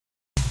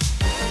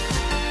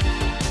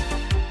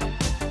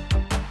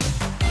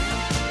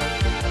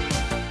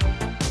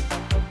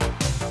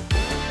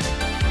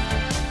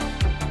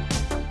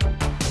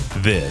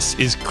This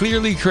is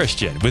Clearly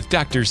Christian with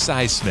Dr.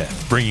 Cy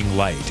Smith, bringing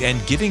light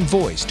and giving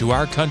voice to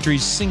our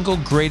country's single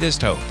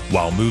greatest hope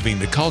while moving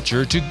the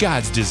culture to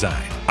God's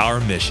design.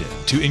 Our mission,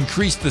 to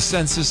increase the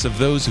census of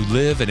those who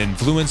live and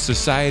influence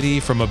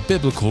society from a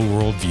biblical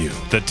worldview.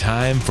 The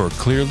time for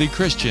Clearly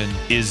Christian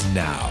is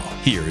now.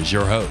 Here is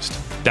your host,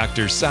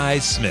 Dr. Cy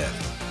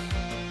Smith.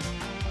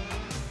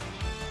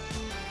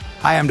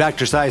 Hi, I'm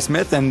Dr. Cy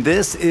Smith, and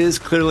this is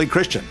Clearly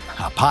Christian,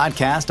 a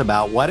podcast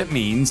about what it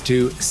means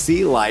to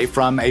see life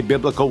from a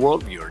biblical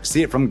worldview, or to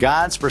see it from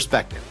God's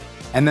perspective,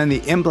 and then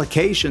the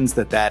implications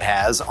that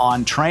has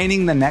on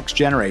training the next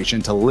generation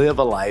to live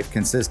a life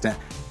consistent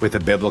with a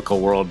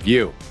biblical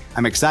worldview.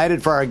 I'm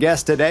excited for our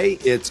guest today.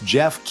 It's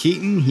Jeff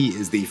Keaton. He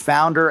is the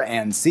founder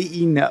and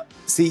CEO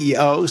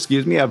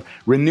of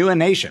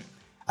Renewanation,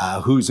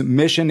 whose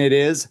mission it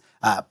is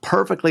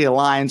perfectly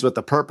aligns with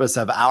the purpose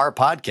of our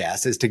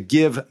podcast, is to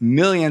give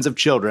millions of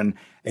children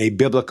a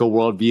biblical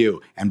worldview.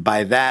 And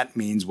by that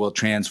means we'll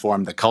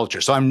transform the culture.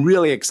 So I'm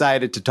really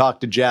excited to talk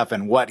to Jeff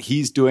and what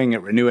he's doing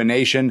at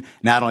Renewanation,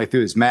 not only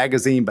through his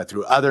magazine, but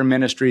through other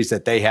ministries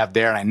that they have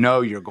there. And I know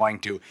you're going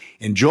to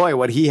enjoy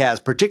what he has,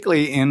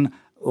 particularly in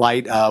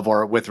light of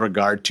or with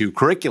regard to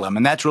curriculum.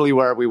 And that's really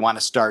where we want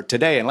to start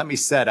today. And let me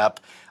set up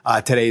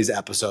today's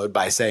episode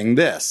by saying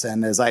this.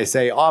 And as I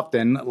say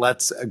often,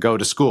 let's go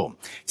to school.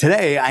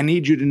 Today, I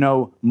need you to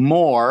know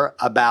more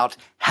about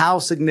how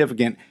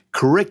significant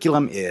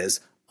curriculum is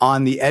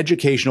on the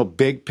educational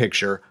big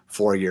picture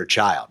for your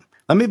child.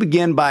 Let me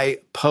begin by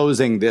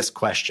posing this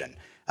question.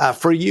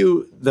 For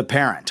you, the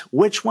parent,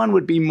 which one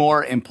would be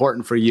more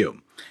important for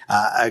you?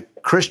 A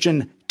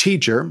Christian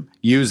teacher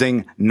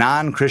using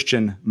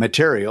non-Christian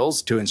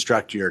materials to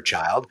instruct your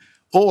child,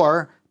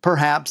 or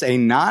perhaps a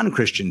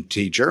non-Christian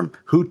teacher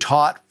who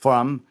taught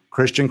from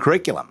Christian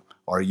curriculum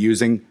or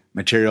using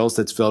materials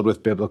that's filled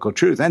with biblical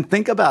truth. And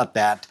think about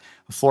that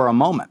for a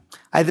moment.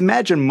 I'd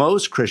imagine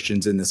most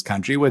Christians in this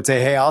country would say,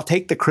 hey, I'll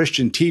take the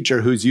Christian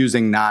teacher who's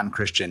using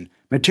non-Christian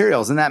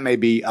materials. And that may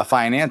be a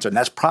fine answer. And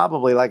that's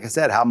probably, like I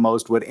said, how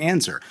most would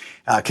answer,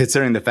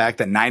 considering the fact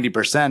that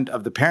 90%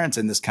 of the parents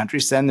in this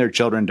country send their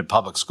children to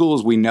public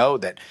schools. We know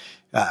that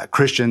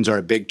Christians are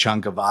a big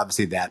chunk of,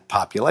 obviously, that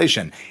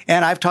population.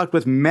 And I've talked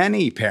with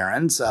many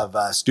parents of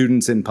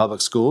students in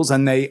public schools,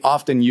 and they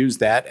often use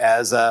that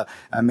as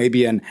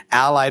maybe an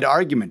allied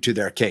argument to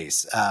their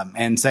case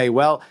and say,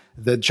 well,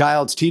 the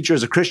child's teacher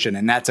is a Christian,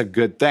 and that's a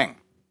good thing.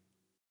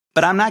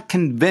 But I'm not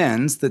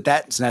convinced that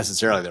that's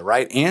necessarily the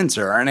right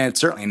answer, and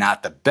it's certainly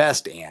not the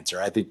best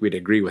answer. I think we'd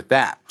agree with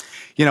that.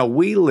 You know,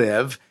 we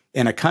live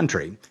in a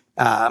country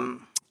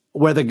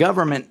where the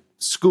government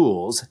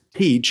schools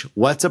teach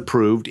what's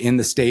approved in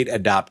the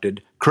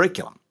state-adopted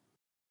curriculum.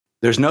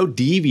 There's no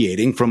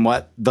deviating from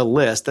what the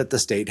list that the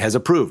state has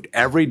approved.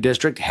 Every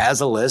district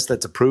has a list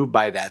that's approved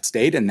by that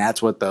state, and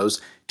that's what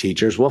those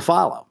teachers will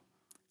follow.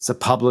 It's a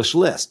published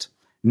list.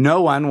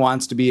 No one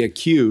wants to be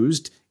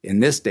accused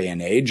in this day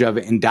and age of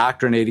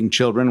indoctrinating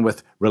children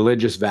with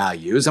religious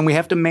values, and we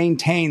have to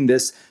maintain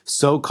this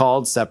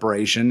so-called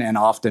separation, and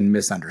often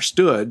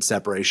misunderstood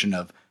separation,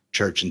 of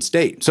church and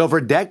state. So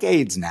for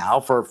decades now,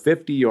 for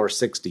 50 or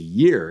 60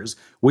 years,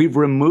 we've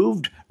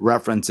removed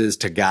references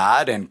to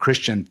God and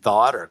Christian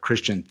thought or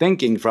Christian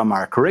thinking from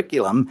our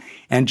curriculum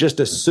and just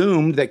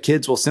assumed that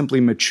kids will simply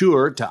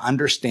mature to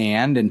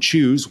understand and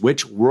choose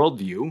which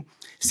worldview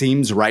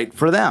seems right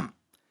for them.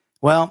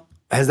 Well,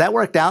 has that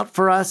worked out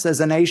for us as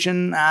a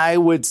nation? I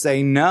would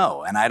say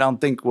no, and I don't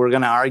think we're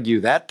going to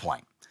argue that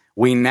point.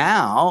 We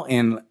now,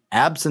 in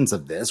absence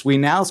of this, we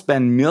now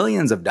spend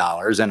millions of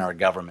dollars in our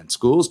government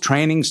schools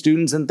training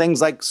students in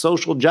things like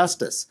social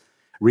justice,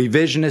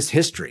 revisionist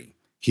history,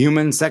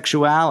 human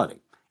sexuality,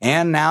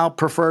 and now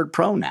preferred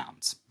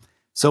pronouns.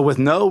 So with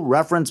no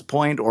reference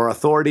point or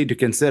authority to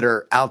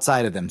consider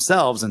outside of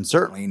themselves, and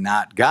certainly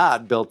not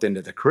God built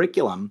into the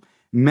curriculum,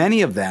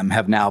 many of them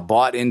have now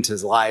bought into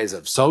lies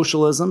of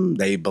socialism.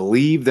 They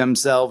believe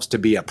themselves to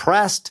be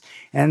oppressed,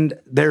 and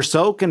they're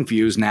so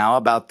confused now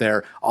about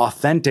their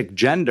authentic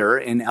gender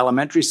in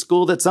elementary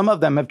school that some of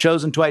them have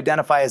chosen to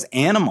identify as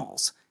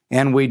animals,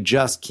 and we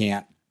just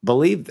can't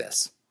believe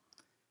this.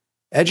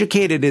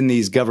 Educated in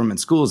these government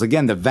schools,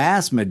 again, the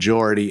vast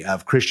majority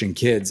of Christian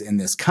kids in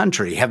this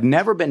country have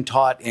never been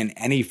taught in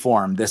any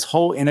form this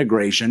whole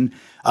integration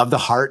of the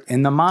heart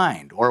and the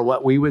mind, or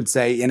what we would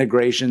say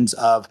integrations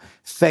of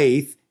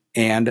faith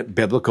and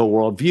biblical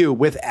worldview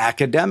with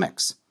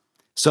academics.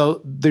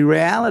 So the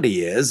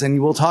reality is,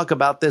 and we'll talk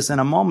about this in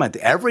a moment,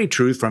 every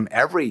truth from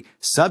every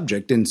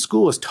subject in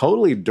school is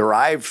totally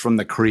derived from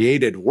the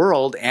created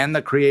world and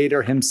the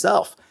Creator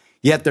himself.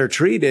 Yet they're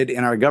treated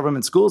in our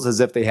government schools as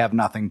if they have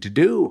nothing to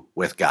do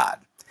with God.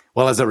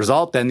 Well, as a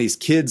result, then these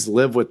kids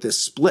live with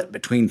this split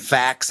between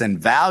facts and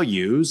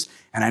values.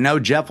 And I know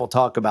Jeff will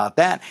talk about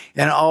that.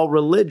 And all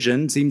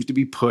religion seems to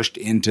be pushed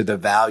into the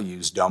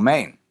values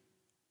domain.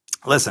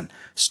 Listen,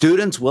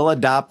 students will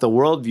adopt the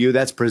worldview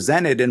that's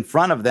presented in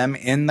front of them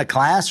in the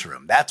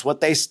classroom. That's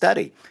what they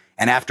study.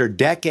 And after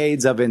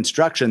decades of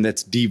instruction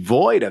that's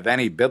devoid of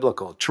any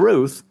biblical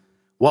truth,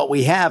 What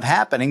we have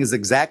happening is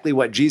exactly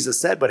what Jesus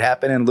said would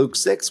happen in Luke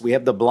 6. We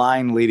have the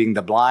blind leading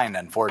the blind,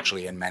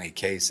 unfortunately, in many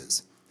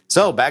cases.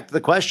 So back to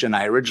the question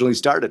I originally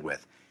started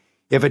with.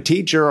 If a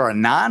teacher, or a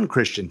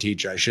non-Christian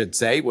teacher, I should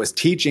say, was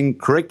teaching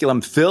curriculum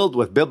filled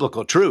with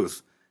biblical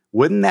truth,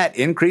 wouldn't that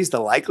increase the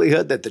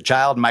likelihood that the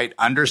child might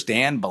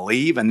understand,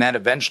 believe, and then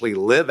eventually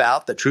live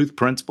out the truth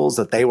principles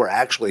that they were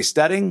actually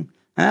studying?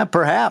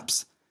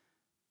 Perhaps.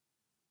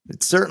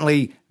 It's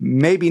certainly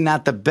maybe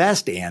not the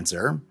best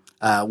answer,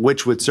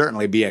 which would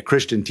certainly be a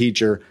Christian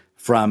teacher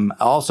from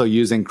also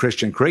using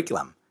Christian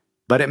curriculum.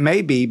 But it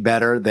may be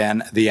better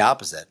than the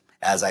opposite,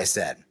 as I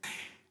said.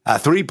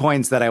 3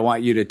 points that I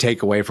want you to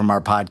take away from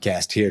our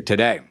podcast here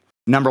today.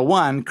 Number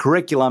one,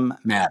 curriculum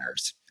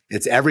matters.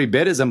 It's every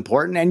bit as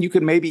important, and you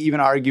could maybe even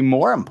argue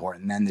more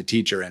important than the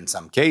teacher in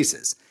some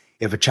cases.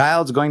 If a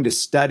child's going to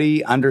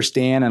study,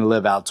 understand, and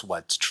live out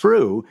what's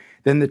true,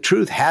 then the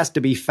truth has to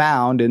be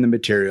found in the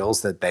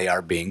materials that they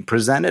are being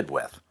presented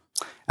with.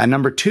 And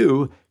number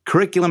two,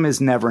 curriculum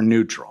is never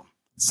neutral.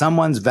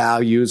 Someone's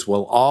values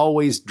will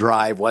always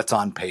drive what's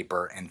on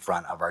paper in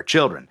front of our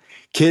children.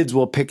 Kids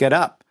will pick it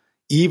up,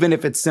 even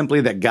if it's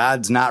simply that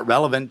God's not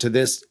relevant to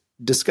this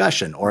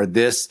discussion or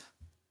this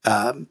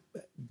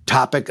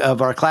topic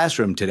of our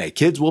classroom today.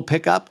 Kids will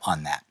pick up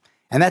on that.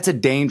 And that's a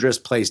dangerous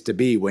place to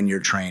be when you're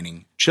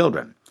training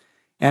children.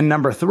 And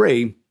number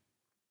three,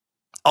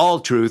 all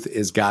truth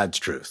is God's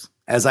truth.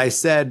 As I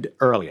said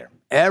earlier,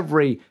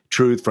 every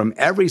truth from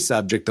every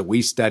subject that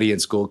we study in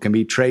school can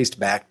be traced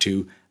back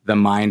to the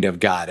mind of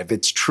God. If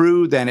it's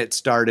true, then it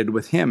started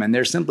with Him, and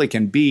there simply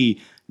can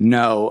be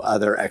no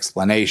other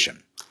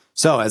explanation.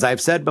 So, as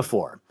I've said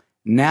before,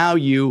 now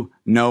you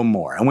know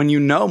more. And when you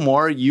know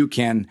more, you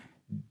can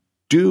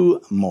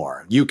do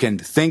more. You can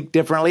think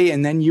differently,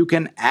 and then you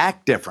can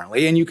act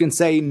differently, and you can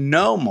say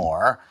no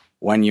more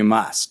when you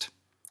must.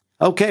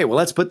 Okay, well,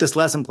 let's put this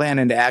lesson plan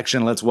into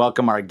action. Let's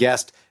welcome our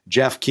guest,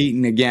 Jeff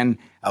Keaton, again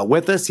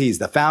with us. He's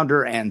the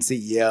founder and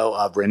CEO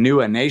of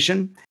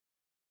Renewanation,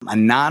 a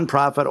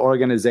nonprofit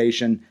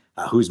organization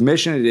whose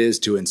mission it is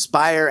to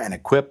inspire and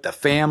equip the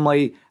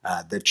family,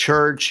 the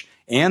church,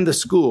 and the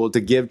school to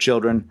give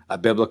children a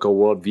biblical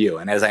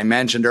worldview. And as I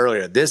mentioned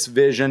earlier, this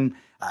vision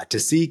to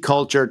see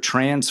culture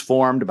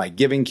transformed by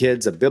giving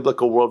kids a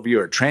biblical worldview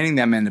or training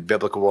them in a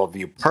biblical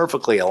worldview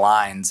perfectly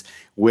aligns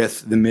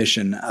with the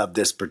mission of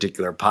this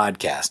particular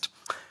podcast.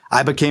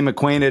 I became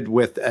acquainted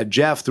with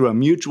Jeff through a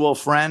mutual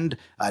friend,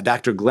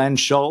 Dr. Glenn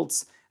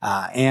Schultz,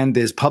 and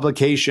his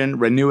publication,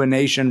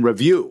 Renewanation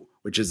Review,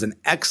 which is an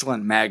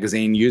excellent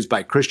magazine used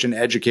by Christian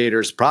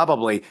educators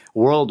probably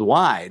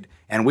worldwide.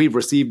 And we've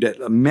received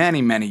it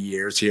many, many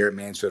years here at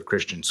Mansfield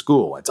Christian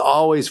School. It's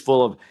always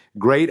full of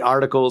great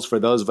articles for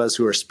those of us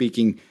who are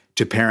speaking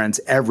to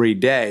parents every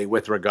day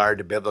with regard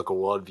to biblical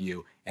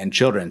worldview and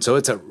children. So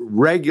it's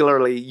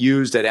regularly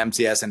used at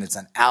MCS, and it's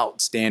an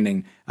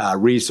outstanding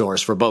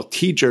resource for both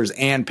teachers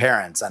and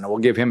parents. And we'll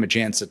give him a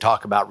chance to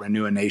talk about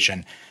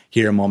Renewanation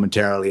here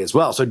momentarily as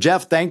well. So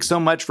Jeff, thanks so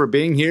much for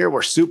being here.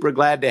 We're super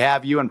glad to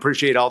have you and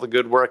appreciate all the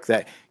good work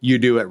that you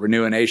do at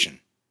Renewanation.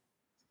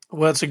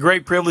 Well, it's a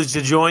great privilege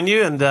to join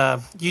you,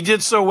 and you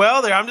did so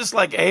well there. I'm just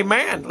like,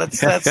 amen.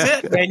 That's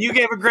it, man. You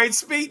gave a great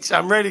speech.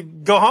 I'm ready to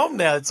go home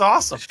now. It's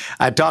awesome.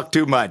 I talked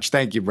too much.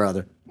 Thank you,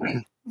 brother.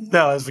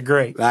 No, that's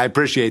great. I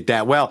appreciate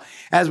that. Well,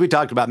 as we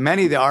talked about,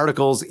 many of the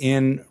articles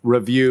in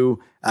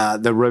Review,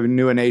 the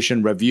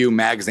Renewanation Review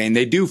magazine,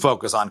 they do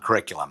focus on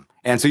curriculum.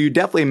 And so you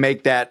definitely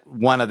make that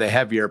one of the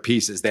heavier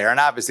pieces there. And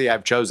obviously,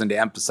 I've chosen to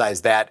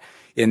emphasize that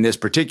in this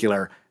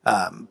particular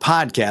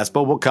podcast,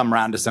 but we'll come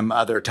around to some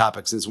other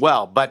topics as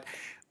well. But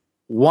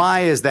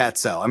why is that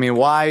so? I mean,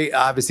 why,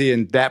 obviously,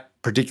 in that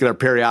particular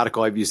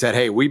periodical, have you said,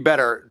 hey, we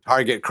better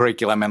target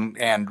curriculum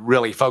and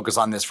really focus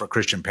on this for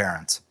Christian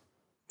parents?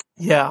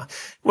 Yeah.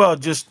 Well,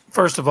 just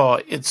first of all,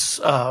 it's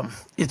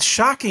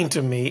shocking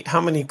to me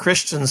how many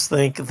Christians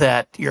think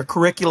that your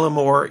curriculum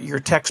or your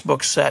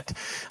textbook set,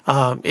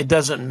 it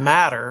doesn't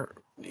matter,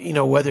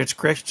 whether it's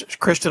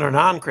Christian or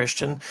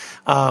non-Christian.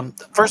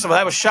 First of all,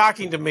 that was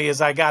shocking to me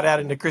as I got out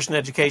into Christian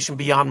education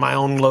beyond my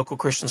own local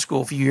Christian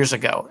school a few years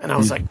ago. And I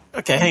was like,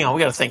 okay, hang on, we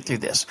got to think through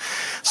this.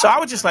 So I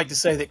would just like to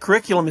say that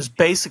curriculum is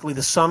basically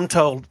the sum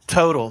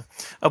total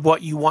of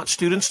what you want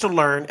students to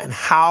learn and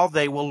how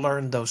they will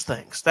learn those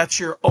things. That's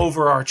your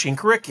overarching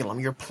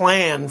curriculum, your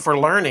plan for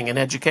learning and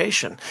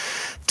education.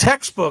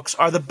 Textbooks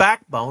are the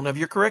backbone of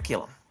your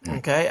curriculum.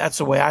 Okay, that's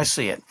the way I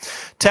see it.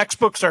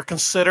 Textbooks are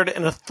considered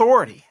an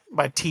authority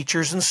by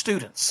teachers and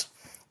students.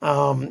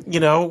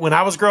 When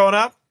I was growing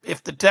up,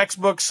 if the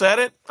textbook said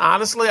it,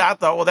 honestly, I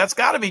thought, well, that's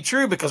got to be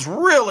true because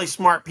really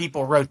smart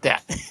people wrote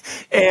that.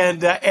 and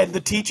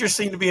the teachers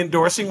seemed to be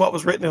endorsing what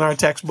was written in our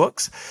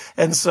textbooks.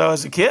 And so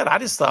as a kid, I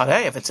just thought,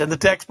 hey, if it's in the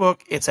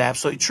textbook, it's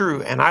absolutely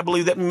true. And I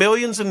believe that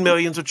millions and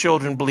millions of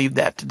children believe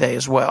that today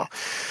as well.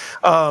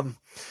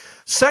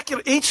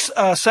 Each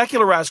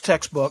secularized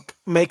textbook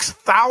makes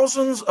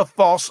thousands of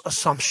false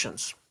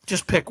assumptions.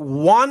 Just pick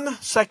one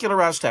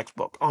secularized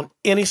textbook on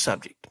any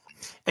subject,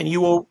 and you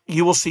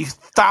will see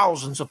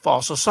thousands of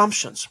false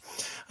assumptions.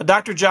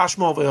 Dr. Josh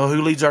Mulvihill,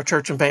 who leads our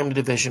church and family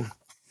division,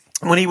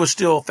 when he was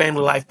still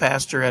family life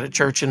pastor at a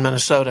church in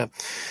Minnesota,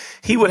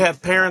 he would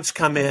have parents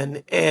come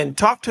in and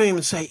talk to him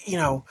and say,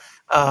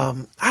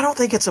 I don't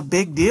think it's a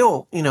big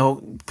deal,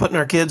 putting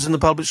our kids in the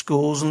public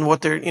schools and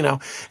what they're,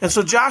 And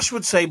so Josh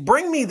would say,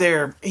 bring me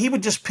there. He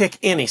would just pick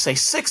any, say,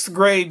 sixth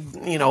grade,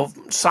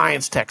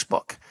 science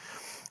textbook.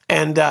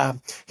 And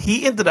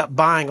he ended up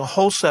buying a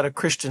whole set of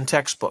Christian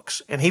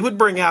textbooks. And he would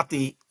bring out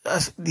the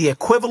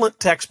equivalent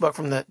textbook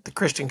from the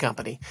Christian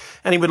company.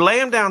 And he would lay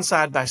them down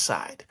side by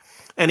side.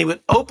 And he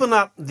would open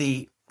up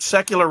the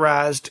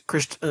secularized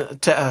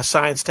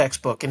science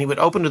textbook, and he would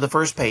open to the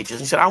first pages.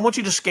 He said, I want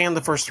you to scan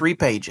the first 3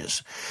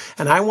 pages,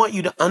 and I want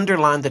you to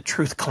underline the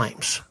truth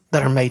claims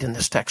that are made in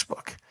this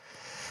textbook.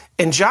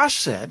 And Josh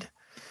said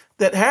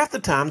that half the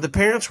time the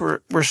parents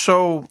were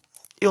so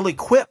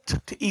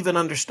ill-equipped to even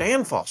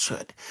understand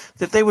falsehood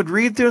that they would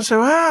read through and say,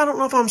 I don't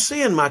know if I'm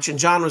seeing much. And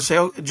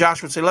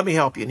Josh would say, let me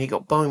help you. And he'd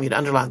go, boom, you'd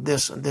underline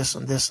this and this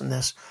and this and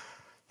this.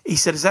 He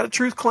said, is that a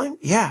truth claim?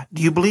 Yeah.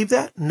 Do you believe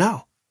that?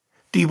 No.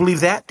 Do you believe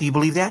that? Do you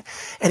believe that?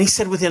 And he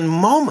said within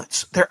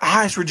moments, their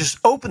eyes were just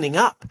opening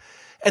up.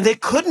 And they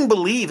couldn't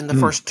believe in the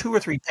first 2 or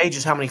 3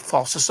 pages how many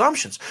false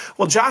assumptions.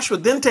 Well, Josh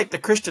would then take the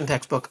Christian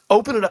textbook,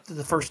 open it up to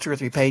the first 2 or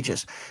 3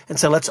 pages, and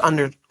say, let's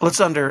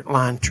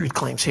underline truth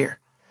claims here.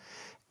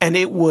 And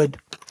it would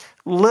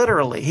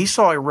literally, he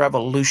saw a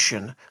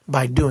revolution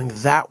by doing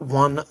that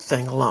one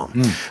thing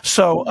alone.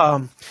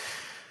 So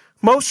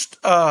most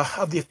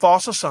of the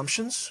false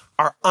assumptions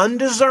are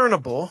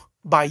undiscernible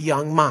by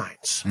young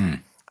minds.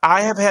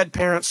 I have had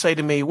parents say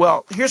to me,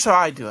 well, here's how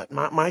I do it.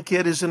 My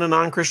kid is in a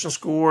non-Christian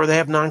school, or they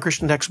have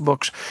non-Christian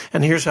textbooks,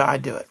 and here's how I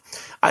do it.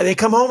 They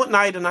come home at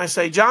night and I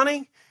say,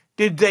 Johnny,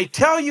 did they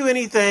tell you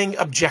anything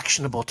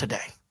objectionable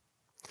today?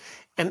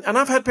 And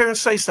I've had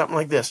parents say something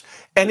like this.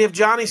 And if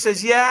Johnny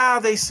says, yeah,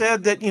 they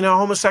said that,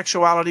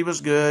 homosexuality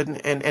was good,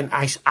 and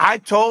I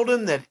told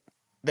him that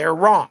they're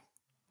wrong.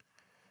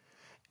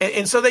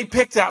 And so they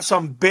picked out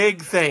some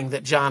big thing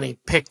that Johnny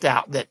picked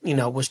out that, he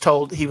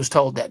was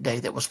told that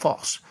day that was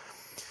false.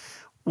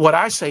 What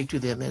I say to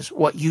them is,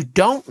 what you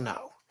don't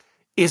know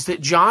is that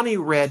Johnny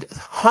read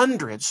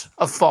hundreds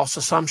of false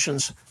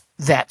assumptions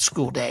that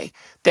school day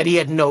that he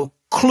had no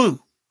clue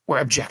were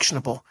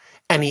objectionable,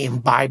 and he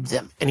imbibed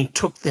them and he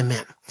took them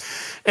in.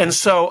 And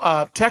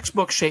so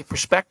textbooks shape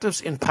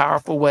perspectives in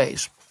powerful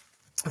ways.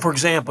 For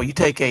example, you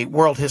take a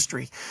world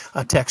history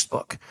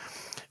textbook.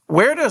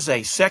 Where does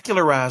a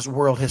secularized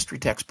world history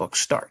textbook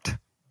start?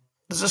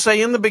 Does it say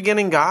in the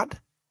beginning God?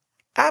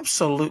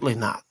 Absolutely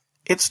not.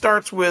 It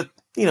starts with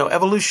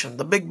evolution,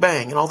 the Big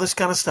Bang, and all this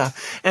kind of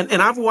stuff. And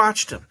I've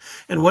watched them.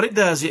 And what it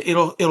does,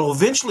 it'll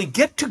eventually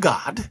get to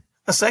God,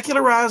 a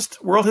secularized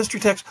world history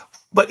text,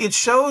 but it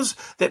shows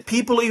that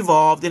people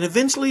evolved, and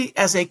eventually,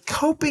 as a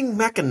coping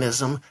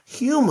mechanism,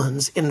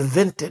 humans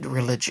invented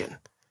religion,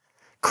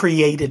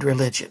 created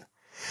religion.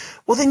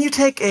 Well, then you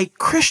take a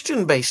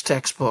Christian-based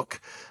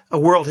textbook, a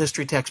world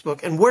history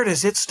textbook, and where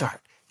does it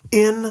start?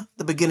 In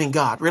the beginning,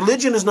 God.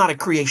 Religion is not a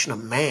creation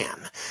of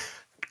man.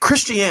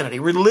 Christianity,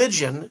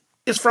 religion,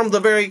 is from the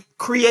very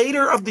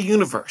creator of the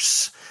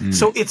universe.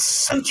 So it's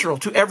central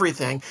to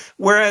everything.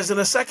 Whereas in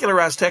a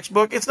secularized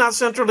textbook, it's not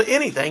central to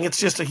anything. It's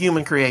just a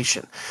human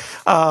creation.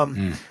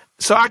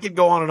 So I could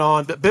go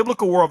on, but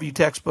biblical worldview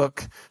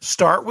textbook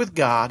start with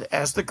God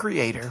as the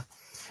creator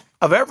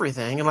of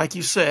everything. And like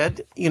you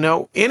said,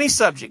 any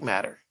subject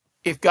matter,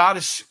 if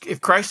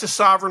Christ is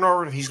sovereign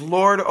over it, if he's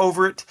Lord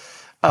over it,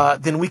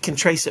 then we can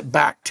trace it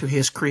back to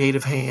his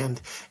creative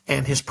hand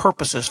and his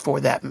purposes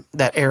for that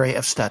area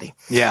of study.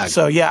 Yeah.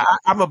 So,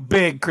 I'm a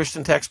big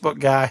Christian textbook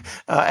guy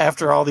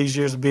after all these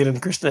years of being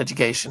in Christian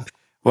education.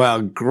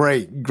 Well,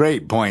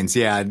 great points.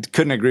 Yeah, I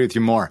couldn't agree with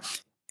you more.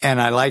 And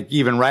I like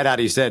even right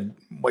out,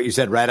 what you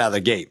said right out of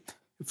the gate.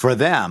 For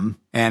them,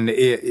 and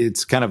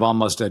it's kind of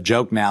almost a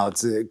joke now,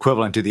 it's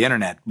equivalent to the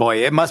internet.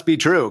 Boy, it must be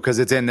true because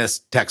it's in this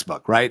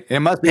textbook, right? It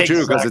must be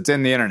true because it's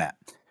in the internet.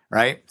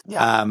 Right?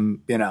 Yeah.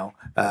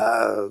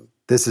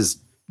 This is,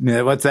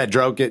 what's that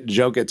joke?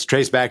 It's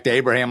traced back to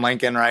Abraham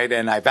Lincoln, right?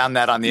 And I found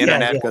that on the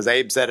internet because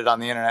Abe said it on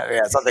the internet.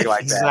 Yeah, something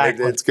like that.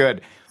 It's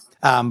good.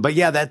 But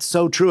yeah, that's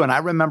so true. And I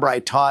remember I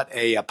taught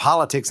a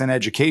politics and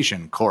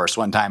education course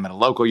one time at a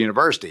local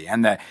university.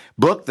 And the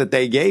book that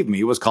they gave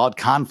me was called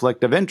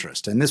Conflict of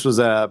Interest. And this was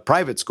a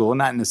private school,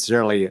 not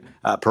necessarily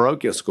a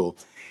parochial school.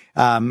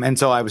 And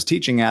so I was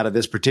teaching out of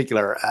this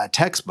particular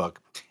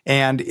textbook.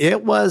 And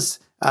it was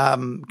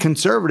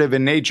conservative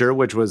in nature,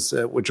 which was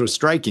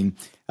striking,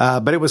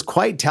 but it was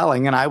quite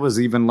telling. And I was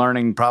even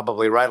learning,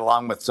 probably right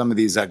along with some of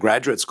these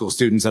graduate school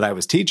students that I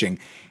was teaching,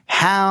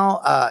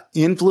 how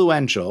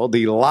influential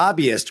the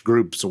lobbyist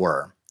groups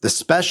were, the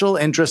special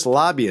interest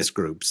lobbyist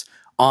groups,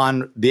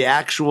 on the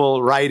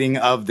actual writing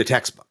of the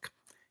textbook.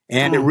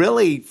 And it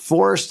really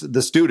forced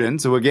the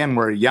students, who again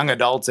were young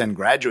adults in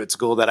graduate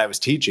school that I was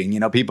teaching,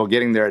 people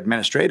getting their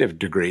administrative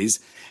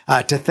degrees,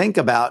 to think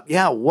about,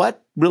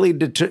 what really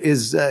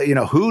is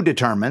who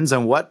determines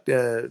and what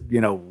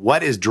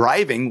what is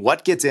driving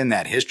what gets in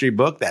that history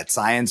book, that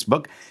science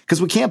book,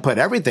 because we can't put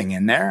everything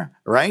in there,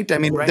 right? I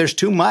mean, There's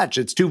too much.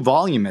 It's too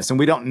voluminous, and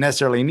we don't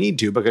necessarily need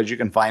to, because you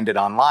can find it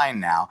online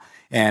now,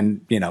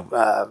 and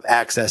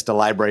access to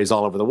libraries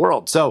all over the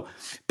world. So,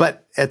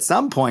 but at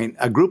some point,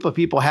 a group of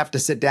people have to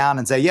sit down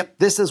and say, yep,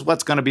 this is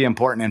what's going to be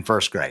important in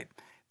first grade.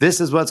 This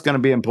is what's going to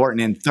be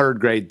important in third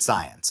grade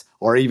science,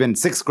 or even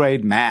sixth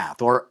grade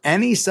math, or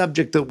any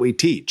subject that we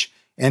teach.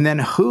 And then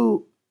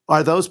who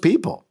are those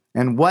people,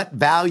 and what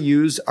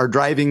values are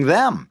driving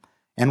them,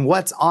 and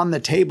what's on the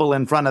table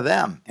in front of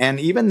them? And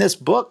even this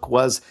book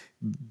was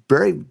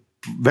very,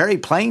 very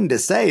plain to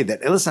say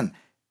that, listen,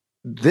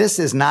 this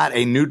is not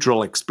a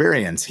neutral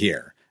experience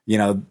here.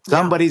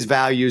 Somebody's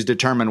values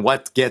determine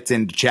what gets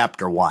into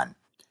chapter 1.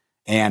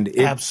 And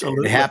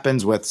it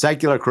happens with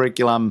secular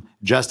curriculum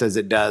just as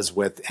it does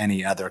with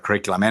any other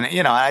curriculum.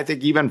 And, I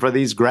think even for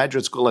these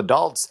graduate school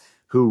adults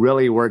who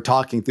really were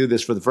talking through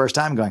this for the first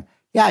time, going,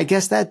 yeah, I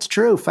guess that's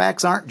true.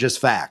 Facts aren't just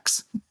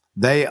facts.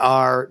 They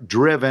are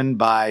driven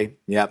by,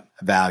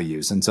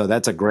 values. And so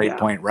that's a great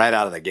point right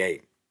out of the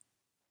gate.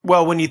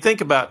 Well, when you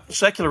think about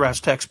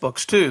secularized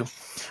textbooks too,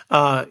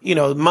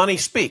 money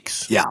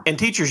speaks, and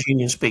teachers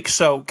union speaks.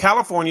 So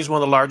California is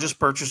one of the largest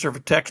purchasers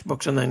of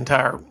textbooks in the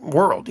entire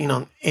world,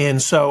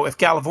 and so if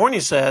California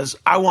says,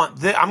 I'm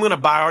going to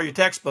buy all your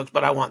textbooks,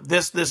 but I want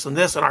this, this, and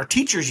this, and our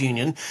teachers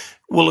union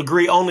will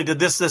agree only to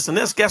this, this, and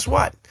this, guess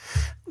what?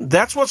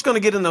 That's what's going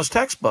to get in those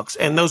textbooks.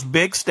 And those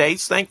big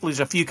states, thankfully, there's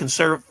a few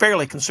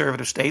fairly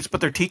conservative states,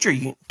 but their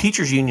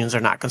teachers unions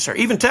are not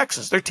conservative. Even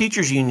Texas, their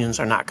teachers unions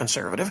are not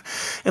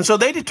conservative. And so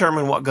they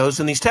determine what goes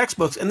in these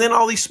textbooks. And then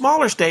all these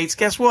smaller states,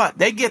 guess what?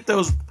 They get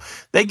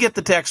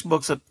the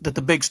textbooks that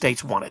the big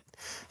states wanted.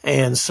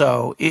 And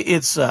so you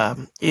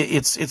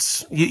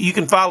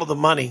can follow the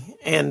money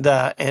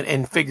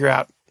and figure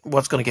out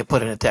what's going to get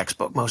put in a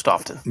textbook most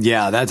often.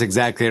 Yeah, that's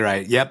exactly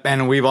right. Yep.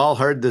 And we've all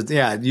heard that,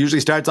 it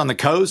usually starts on the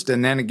coast,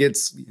 and then it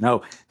gets,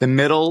 the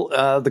middle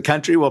of the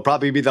country will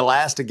probably be the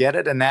last to get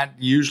it. And that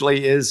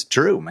usually is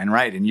true. And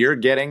right. And you're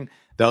getting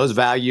those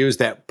values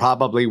that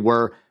probably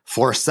were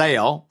for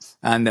sale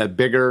on the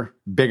bigger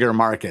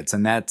markets.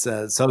 And that's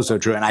so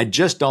true. And I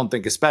just don't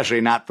think,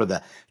 especially not for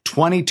the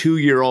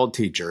 22-year-old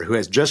teacher who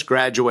has just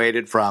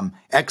graduated from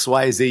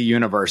XYZ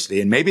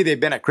university, and maybe they've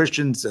been at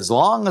Christians as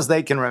long as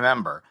they can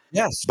remember.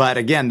 Yes. But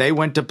again, they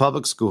went to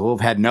public school,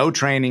 have had no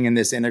training in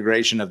this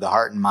integration of the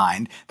heart and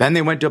mind. Then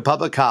they went to a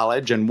public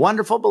college, and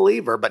wonderful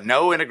believer, but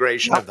no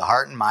integration of the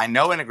heart and mind,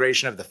 no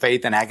integration of the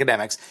faith and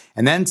academics.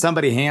 And then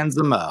somebody hands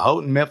them a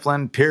Houghton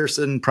Mifflin,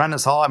 Pearson,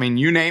 Prentice Hall. I mean,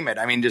 you name it.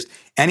 I mean, just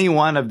any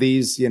one of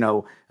these,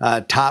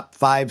 top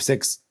 5,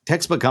 6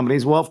 textbook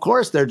companies. Well, of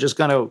course, they're just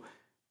going to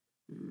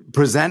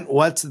present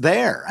what's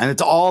there. And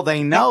it's all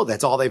they know.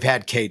 That's all they've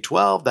had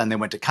K-12. Then they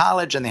went to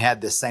college and they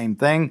had the same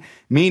thing.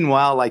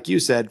 Meanwhile, like you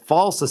said,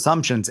 false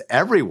assumptions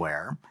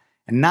everywhere,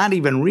 and not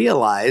even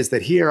realize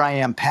that here I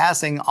am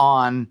passing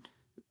on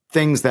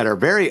things that are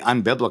very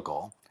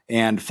unbiblical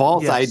and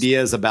false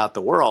ideas about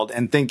the world,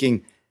 and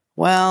thinking,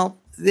 well,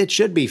 it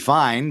should be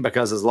fine,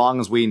 because as long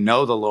as we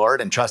know the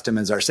Lord and trust him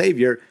as our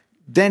Savior,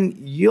 then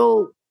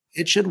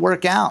it should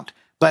work out.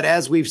 But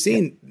as we've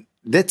seen,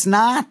 that's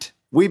not.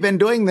 We've been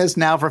doing this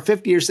now for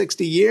 50 or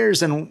 60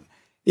 years. And,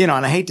 and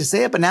I hate to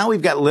say it, but now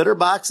we've got litter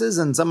boxes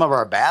in some of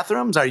our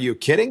bathrooms. Are you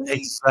kidding me?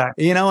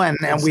 Exactly.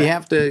 And we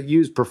have to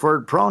use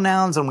preferred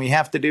pronouns, and we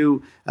have to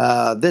do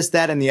this,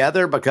 that, and the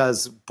other,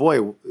 because,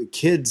 boy,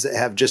 kids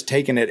have just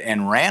taken it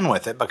and ran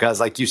with it, because,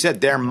 like you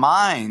said, their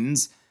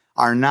minds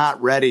are not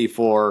ready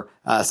for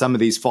some of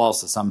these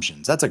false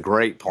assumptions. That's a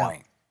great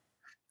point. Yeah.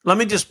 Let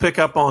me just pick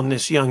up on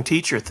this young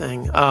teacher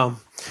thing.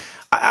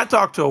 I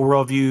talked to a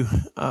worldview,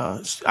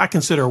 I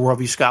consider a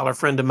worldview scholar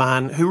friend of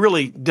mine, who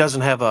really doesn't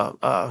have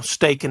a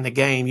stake in the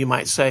game, you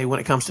might say, when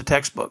it comes to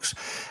textbooks.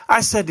 I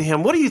said to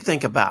him, what do you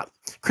think about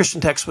Christian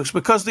textbooks?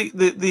 Because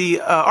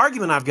the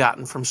argument I've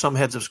gotten from some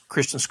heads of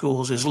Christian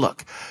schools is,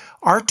 look,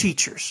 our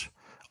teachers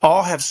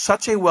all have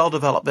such a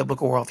well-developed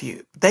biblical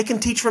worldview. They can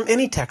teach from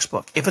any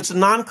textbook. If it's a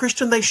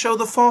non-Christian, they show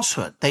the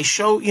falsehood. They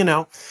show,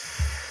 And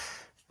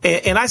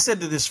I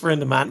said to this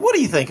friend of mine, what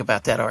do you think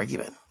about that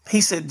argument?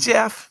 He said,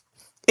 Jeff,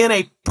 in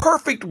a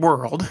perfect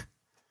world,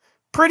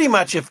 pretty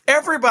much if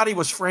everybody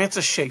was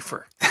Francis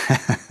Schaeffer,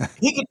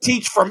 he could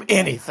teach from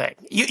anything.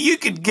 You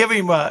could give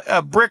him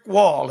a brick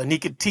wall and he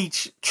could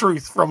teach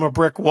truth from a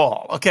brick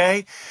wall,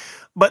 okay?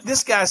 But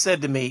this guy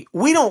said to me,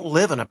 we don't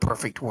live in a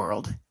perfect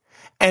world.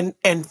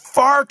 And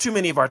far too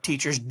many of our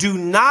teachers do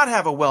not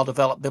have a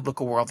well-developed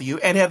biblical worldview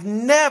and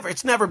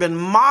it's never been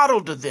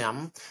modeled to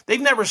them. They've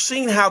never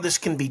seen how this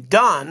can be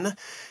done.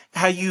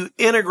 how you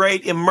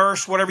integrate,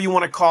 immerse, whatever you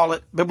want to call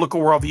it,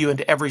 biblical worldview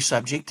into every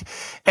subject.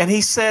 And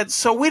he said,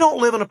 so we don't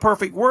live in a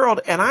perfect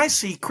world, and I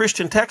see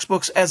Christian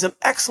textbooks as an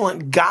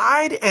excellent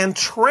guide and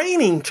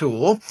training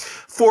tool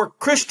for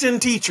Christian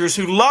teachers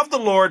who love the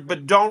Lord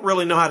but don't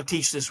really know how to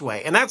teach this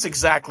way. And that's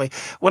exactly,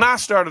 when I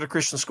started a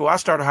Christian school, I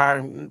started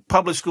hiring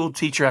public school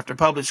teacher after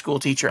public school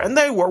teacher, and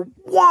they were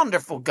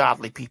wonderful,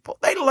 godly people.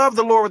 They loved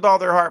the Lord with all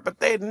their heart, but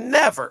they had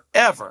never,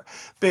 ever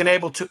been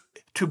able to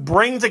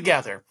bring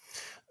together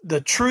the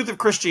truth of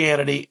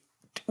Christianity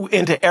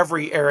into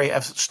every area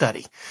of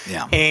study.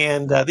 Yeah.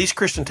 And these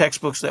Christian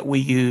textbooks that we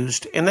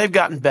used, and they've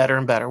gotten better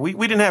and better. We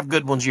didn't have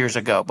good ones years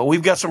ago, but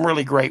we've got some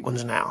really great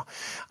ones now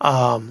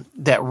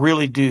that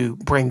really do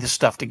bring this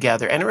stuff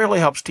together, and it really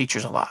helps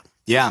teachers a lot.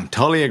 Yeah,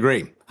 totally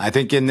agree. I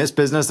think in this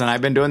business, and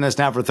I've been doing this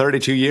now for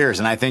 32 years,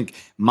 and I think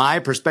my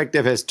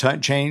perspective has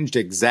changed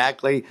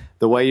exactly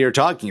the way you're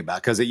talking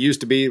about, because it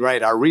used to be,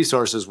 right, our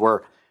resources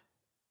were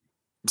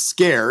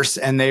scarce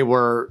and they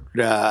were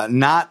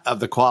not of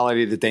the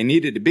quality that they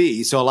needed to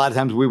be. So a lot of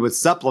times we would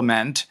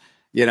supplement,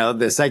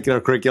 the secular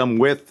curriculum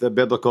with the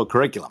biblical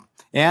curriculum.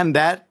 And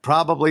that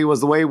probably was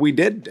the way we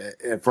did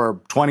it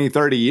for 20,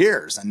 30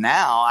 years. And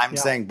now I'm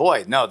saying,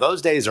 boy, no,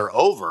 those days are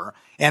over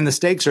and the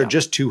stakes are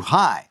just too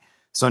high.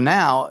 So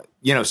now,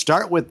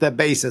 start with the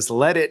basis,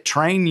 let it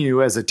train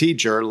you as a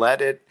teacher,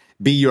 let it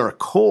be your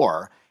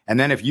core. And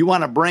then if you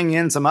want to bring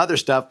in some other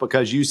stuff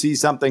because you see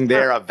something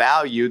there of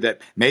value that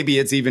maybe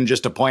it's even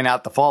just to point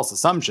out the false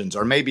assumptions,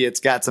 or maybe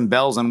it's got some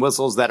bells and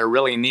whistles that are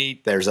really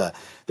neat. There's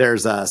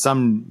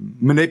some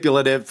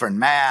manipulative for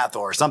math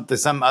or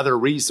some other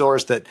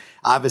resource that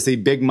obviously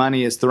big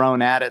money is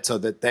thrown at it so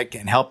that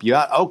can help you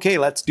out. Okay,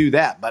 let's do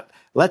that. But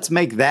let's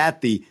make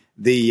that the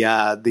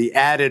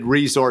added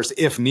resource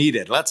if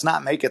needed. Let's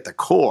not make it the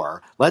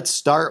core. Let's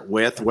start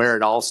with where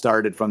it all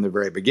started from the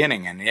very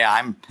beginning. And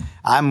yeah,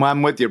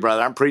 I'm with you,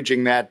 brother. I'm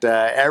preaching that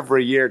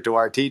every year to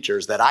our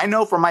teachers, that I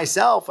know for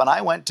myself, and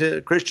I went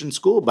to Christian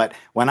school, but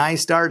when I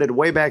started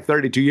way back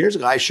 32 years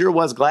ago, I sure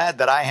was glad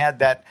that I had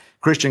that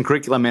Christian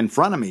curriculum in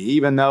front of me,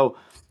 even though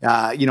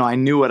I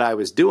knew what I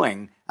was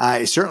doing.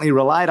 I certainly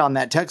relied on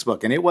that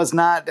textbook, and it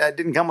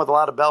didn't come with a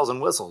lot of bells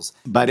and whistles,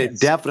 but it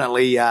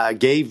definitely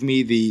gave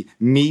me the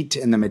meat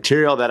and the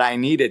material that I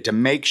needed to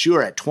make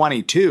sure at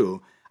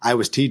 22 I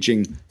was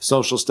teaching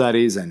social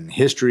studies and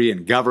history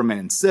and government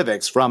and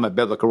civics from a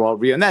biblical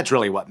worldview, and that's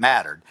really what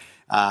mattered.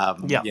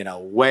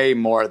 Way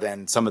more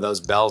than some of those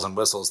bells and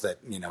whistles that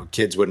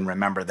kids wouldn't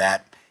remember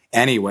that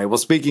anyway. Well,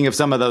 speaking of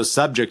some of those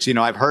subjects,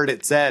 I've heard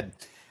it said,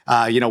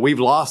 we've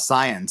lost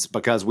science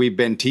because we've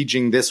been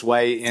teaching this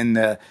way in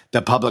the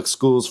public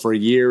schools for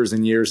years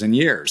and years and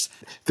years.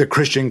 The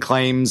Christian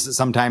claims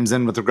sometimes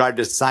with regard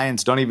to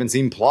science don't even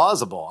seem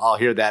plausible. I'll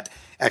hear that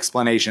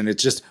explanation.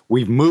 It's just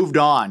we've moved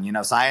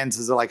on. Science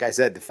is, like I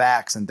said, the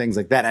facts and things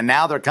like that. And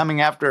now they're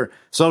coming after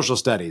social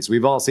studies.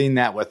 We've all seen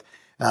that with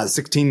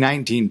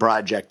 1619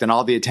 Project and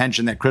all the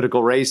attention that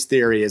critical race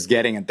theory is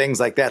getting and things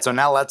like that. So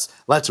now let's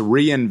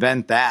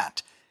reinvent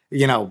that.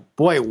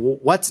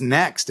 What's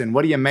next? And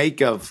what do you make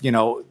of,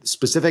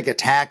 specific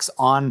attacks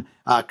on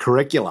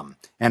curriculum?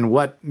 And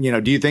what,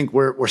 do you think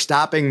we're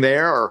stopping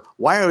there, or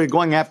why are we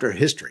going after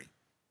history?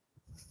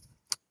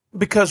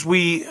 Because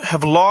we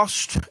have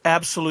lost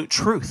absolute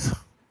truth.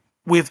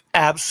 We've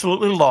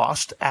absolutely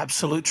lost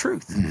absolute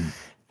truth. Mm-hmm.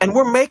 And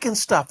we're making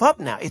stuff up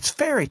now. It's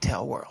fairy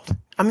tale world.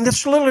 I mean,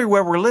 that's literally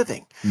where we're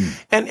living.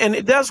 And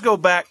it does go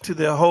back to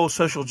the whole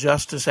social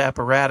justice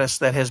apparatus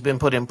that has been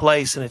put in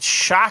place. And it's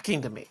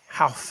shocking to me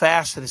how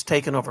fast it has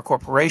taken over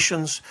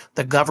corporations,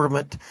 the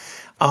government.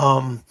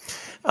 I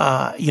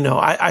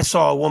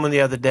saw a woman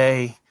the other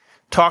day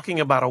talking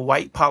about a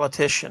white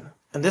politician.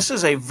 And this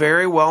is a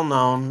very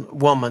well-known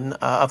woman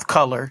of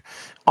color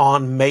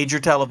on major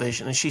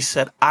television. And she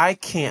said, I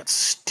can't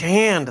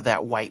stand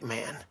that white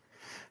man.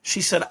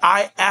 She said,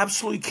 I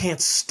absolutely can't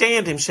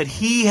stand him. She said,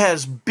 he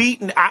has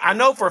beaten, I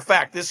know for a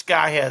fact this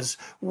guy has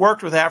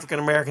worked with African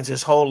Americans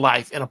his whole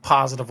life in a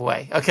positive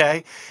way,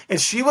 okay? And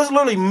she was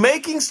literally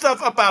making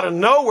stuff up out of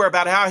nowhere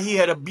about how he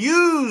had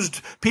abused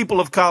people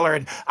of color.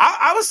 And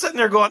I was sitting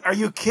there going, are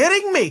you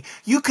kidding me?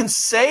 You can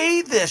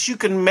say this, you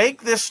can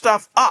make this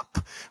stuff up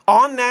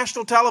on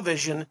national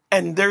television,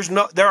 and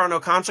there are no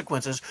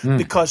consequences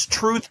because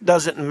truth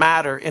doesn't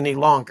matter any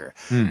longer.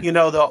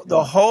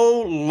 The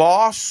whole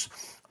loss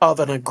of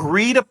an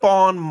agreed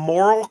upon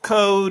moral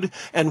code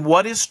and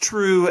what is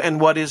true and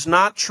what is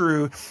not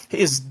true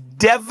is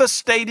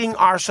devastating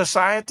our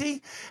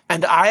society.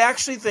 And I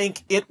actually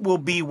think it will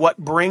be what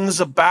brings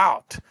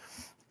about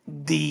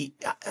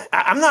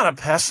I'm not a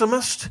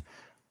pessimist,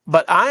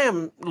 but I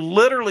am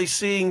literally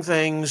seeing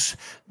things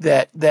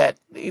that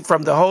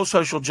from the whole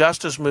social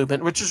justice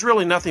movement, which is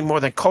really nothing more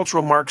than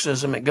cultural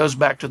Marxism. It goes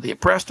back to the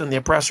oppressed and the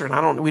oppressor. And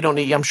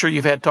I'm sure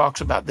you've had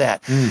talks about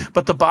that.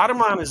 But the bottom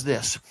line is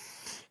this.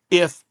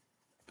 If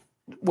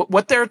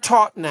what they're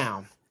taught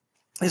now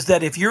is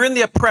that if you're in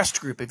the oppressed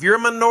group, if you're a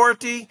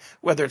minority,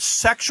 whether it's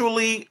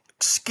sexually,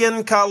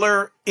 skin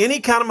color,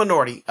 any kind of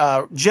minority,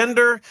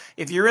 gender,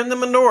 if you're in the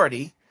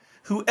minority,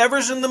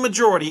 whoever's in the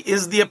majority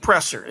is the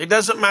oppressor. It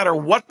doesn't matter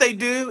what they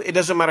do. It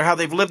doesn't matter how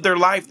they've lived their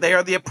life. They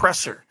are the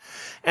oppressor.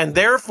 And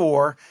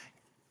therefore,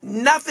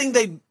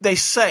 nothing they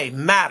say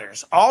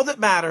matters. All that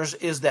matters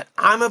is that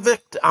I'm a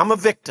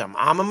victim.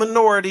 I'm a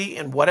minority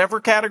in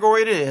whatever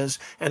category it is,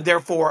 and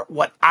therefore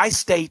what I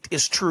state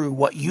is true.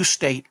 What you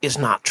state is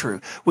not true.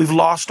 We've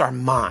lost our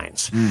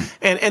minds.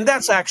 And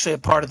that's actually a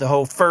part of the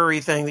whole furry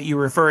thing that you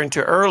were referring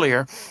to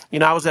earlier. You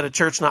know, I was at a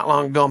church not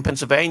long ago in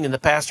Pennsylvania, and the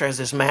pastor has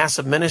this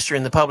massive ministry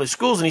in the public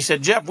schools, and he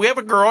said, Jeff, we have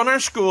a girl in our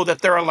school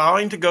that they're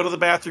allowing to go to the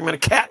bathroom in a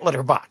cat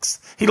litter box.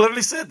 He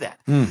literally said that.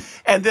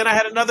 And then I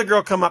had another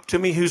girl come up to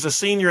me who's a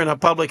senior in a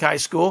public high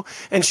school,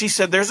 and she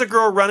said, there's a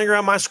girl running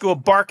around my school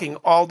barking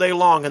all day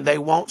long, and they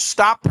won't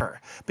stop her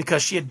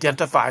because she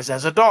identifies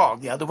as a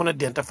dog. The other one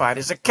identified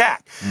as a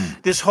cat.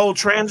 This whole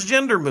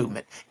transgender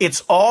movement,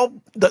 it's all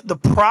the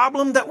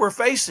problem that we're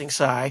facing,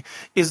 Si,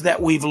 is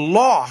that we've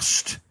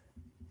lost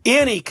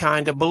any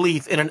kind of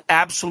belief in an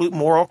absolute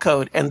moral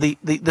code. And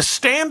the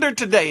standard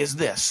today is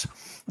this.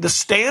 The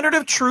standard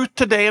of truth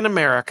today in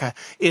America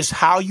is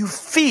how you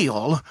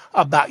feel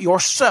about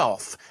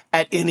yourself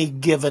at any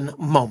given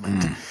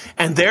moment.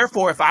 And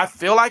therefore, if I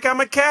feel like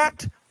I'm a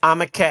cat, I'm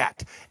a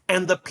cat.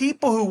 And the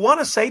people who want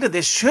to say to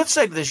this should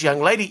say to this young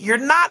lady, you're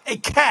not a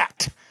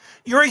cat.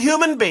 You're a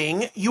human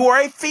being. You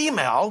are a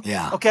female.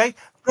 Yeah. Okay?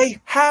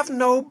 They have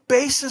no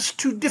basis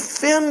to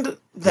defend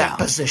that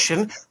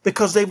position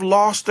because they've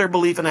lost their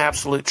belief in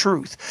absolute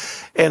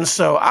truth. And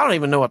so I don't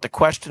even know what the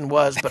question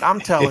was, but I'm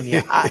telling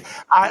you,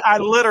 I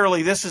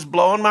literally, this is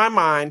blowing my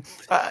mind.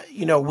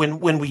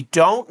 When we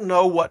don't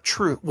know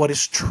what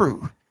is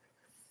true,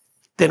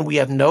 then we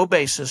have no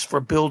basis for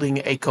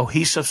building a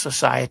cohesive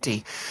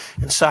society.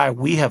 And Si,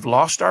 we have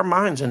lost our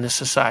minds in this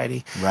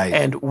society. Right.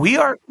 And we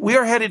are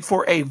headed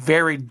for a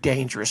very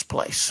dangerous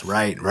place.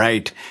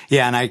 Right.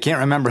 Yeah, and I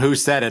can't remember who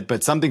said it,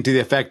 but something to the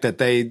effect that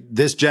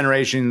this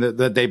generation,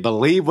 that they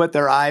believe with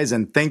their eyes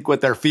and think with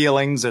their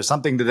feelings, or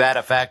something to that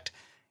effect.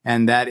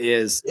 And that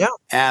is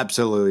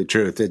absolutely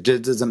truth. It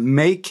just doesn't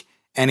make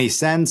any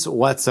sense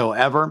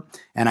whatsoever.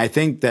 And I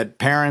think that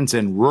parents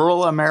in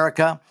rural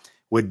America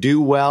would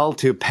do well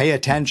to pay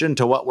attention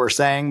to what we're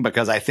saying,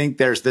 because I think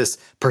there's this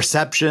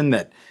perception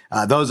that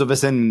those of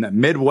us in the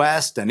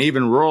Midwest and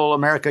even rural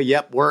America,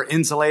 we're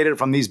insulated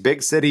from these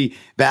big city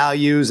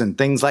values and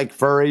things like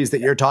furries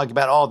that you're talking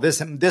about. Oh,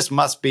 this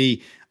must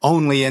be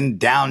only in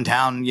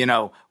downtown,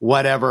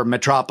 whatever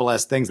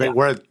metropolis, things like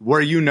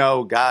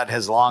where God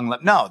has long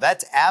lived. No,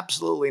 that's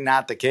absolutely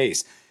not the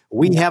case.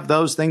 We have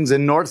those things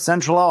in North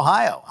Central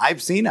Ohio. I've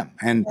seen them.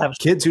 And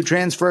kids who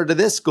transfer to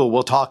this school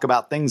will talk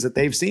about things that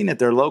they've seen at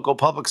their local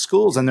public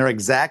schools, and they're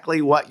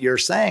exactly what you're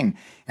saying.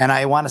 And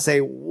I want to say,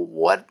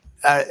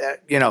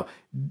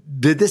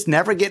 did this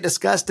never get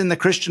discussed in the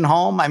Christian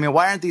home? I mean,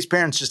 why aren't these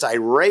parents just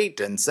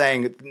irate and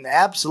saying,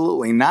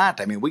 absolutely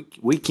not? I mean,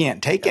 we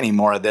can't take any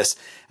more of this,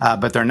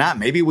 but they're not.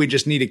 Maybe we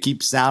just need to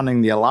keep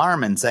sounding the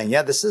alarm and saying,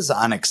 this is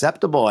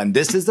unacceptable. And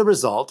this is the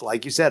result,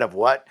 like you said, of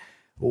what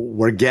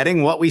we're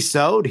getting, what we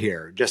sowed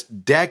here,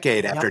 just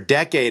decade after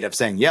decade of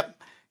saying,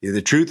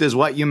 the truth is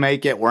what you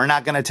make it. We're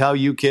not going to tell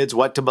you kids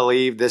what to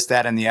believe, this,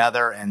 that, and the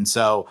other. And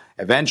so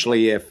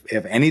eventually, if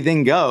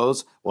anything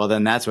goes, well,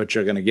 then that's what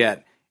you're going to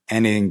get.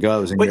 Anything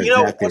goes. And but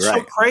you're exactly what's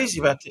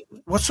right.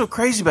 What's so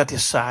crazy about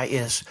this, Si,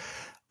 is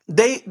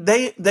they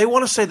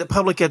want to say that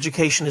public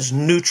education is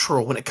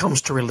neutral when it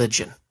comes to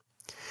religion,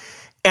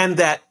 and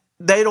that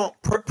they don't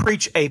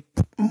preach a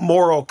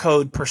moral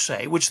code per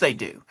se, which they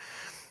do.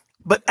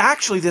 But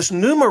actually, this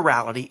new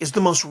morality is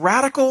the most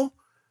radical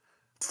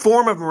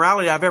form of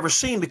morality I've ever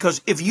seen,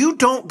 because if you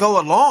don't go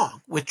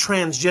along with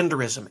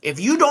transgenderism, if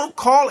you don't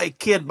call a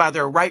kid by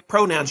their right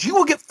pronouns, you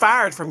will get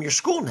fired from your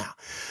school now.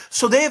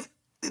 So they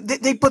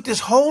put this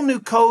whole new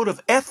code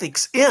of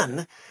ethics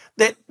in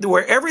that,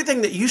 where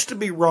everything that used to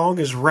be wrong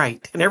is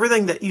right and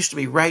everything that used to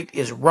be right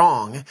is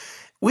wrong.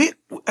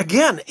 I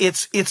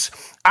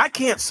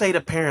can't say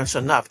to parents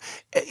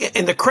enough.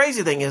 And the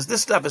crazy thing is,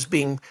 this stuff is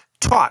being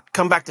taught.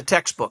 Come back to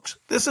textbooks.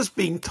 This is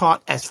being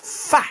taught as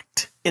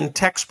fact in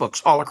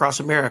textbooks all across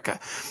America.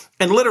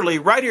 And literally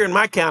right here in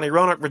my county,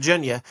 Roanoke,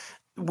 Virginia,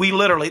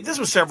 this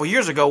was several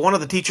years ago, one of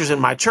the teachers in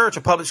my church,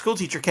 a public school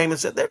teacher, came and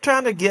said, they're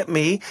trying to get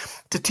me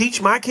to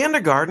teach my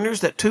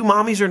kindergartners that 2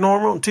 mommies are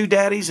normal and 2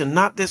 daddies and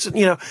not this, and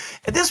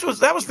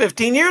that was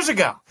 15 years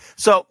ago.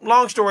 So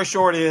long story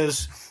short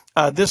is,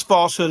 this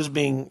falsehood is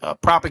being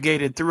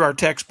propagated through our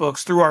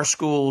textbooks, through our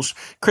schools.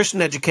 Christian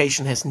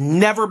education has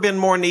never been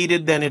more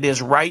needed than it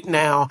is right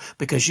now,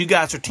 because you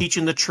guys are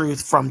teaching the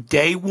truth from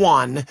day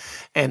one.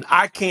 And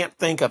I can't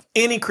think of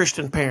any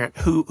Christian parent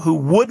who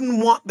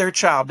wouldn't want their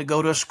child to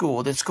go to a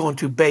school that's going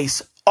to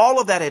base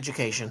all of that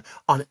education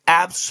on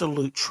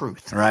absolute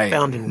truth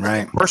found in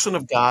the person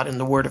of God and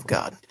the Word of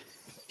God.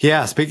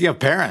 Yeah, speaking of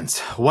parents,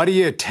 what do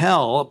you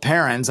tell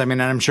parents? I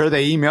mean, I'm sure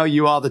they email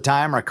you all the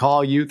time or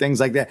call you, things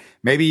like that.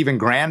 Maybe even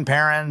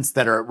grandparents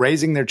that are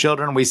raising their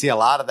children. We see a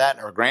lot of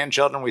that, or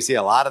grandchildren. We see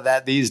a lot of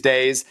that these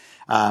days.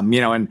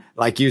 And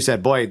like you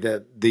said, boy,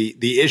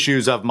 the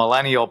issues of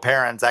millennial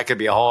parents, that could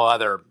be a whole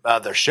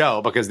other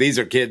show, because these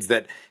are kids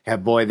that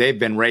they've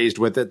been raised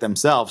with it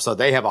themselves. So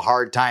they have a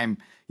hard time.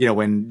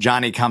 When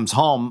Johnny comes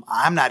home,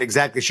 I'm not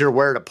exactly sure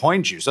where to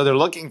point you. So they're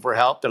looking for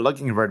help. They're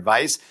looking for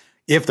advice,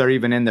 if they're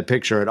even in the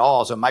picture at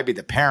all. So it might be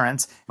the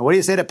parents. And what do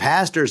you say to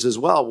pastors as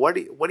well? What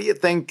do you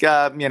think,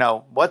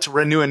 what's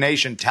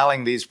Renewanation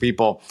telling these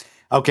people?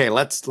 Okay,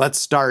 let's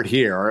start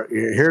here. Or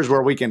here's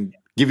where we can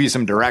give you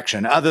some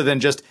direction, other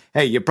than just,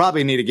 hey, you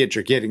probably need to get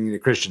your kid into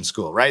Christian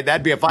school, right?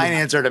 That'd be a fine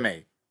answer to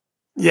me.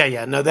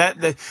 Yeah. No,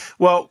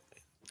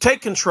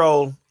 take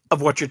control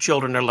of what your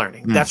children are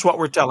learning. That's what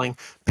we're telling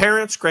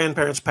parents,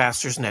 grandparents,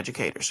 pastors, and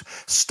educators.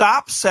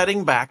 Stop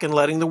setting back and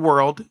letting the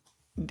world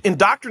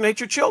indoctrinate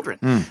your children.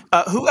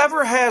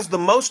 Whoever has the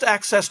most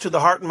access to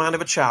the heart and mind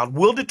of a child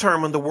will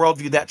determine the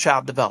worldview that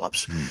child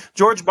develops.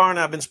 George Barna,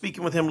 I've been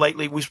speaking with him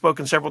lately. We've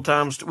spoken several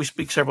times. We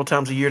speak several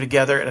times a year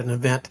together at an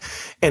event.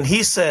 And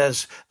he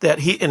says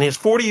that in his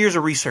 40 years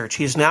of research,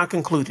 he has now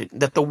concluded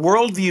that the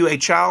worldview a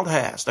child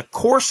has, the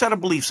core set of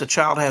beliefs a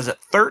child has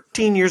at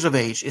 13 years of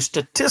age, is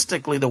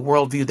statistically the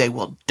worldview they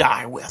will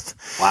die with.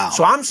 Wow.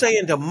 So I'm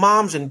saying to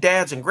moms and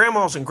dads and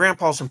grandmas and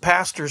grandpas and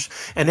pastors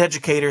and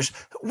educators,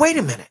 wait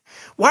a minute.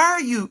 Why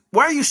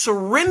are you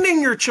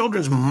surrendering your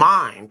children's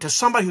mind to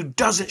somebody who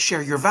doesn't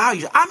share your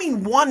values? I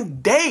mean,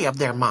 one day of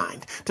their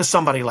mind to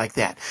somebody like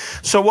that.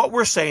 So what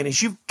we're saying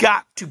is you've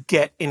got to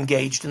get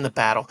engaged in the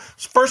battle.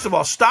 First of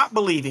all, stop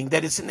believing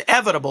that it's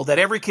inevitable that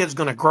every kid's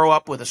going to grow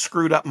up with a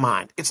screwed up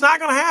mind. It's not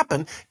going to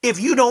happen if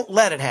you don't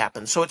let it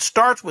happen. So it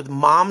starts with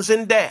moms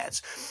and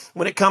dads.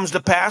 When it comes to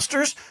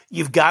pastors,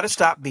 you've got to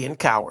stop being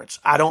cowards.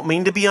 I don't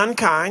mean to be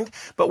unkind,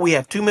 but we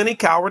have too many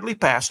cowardly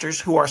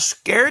pastors who are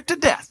scared to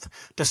death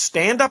to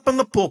stand up in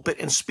the pulpit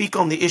and speak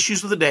on the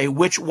issues of the day,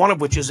 one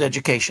of which is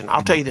education.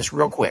 I'll tell you this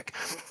real quick.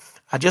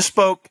 I just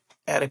spoke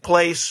at a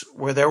place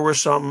where there were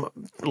some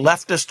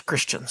leftist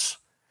Christians.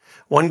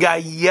 One guy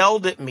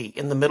yelled at me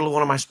in the middle of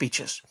one of my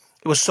speeches.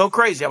 It was so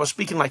crazy. I was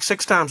speaking like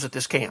 6 times at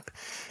this camp.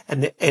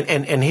 And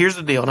here's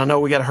the deal, and I know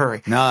we got to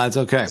hurry. No, it's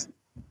okay.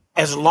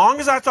 As long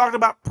as I talked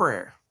about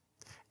prayer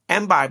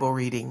and Bible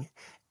reading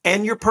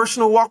and your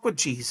personal walk with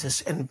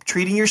Jesus and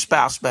treating your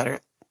spouse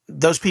better,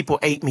 those people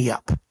ate me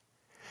up.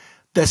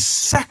 The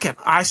second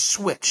I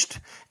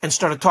switched and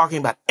started talking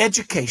about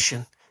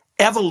education,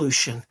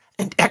 evolution,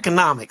 and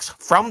economics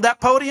from that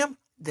podium,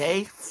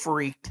 they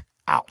freaked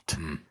out.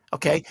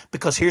 Okay?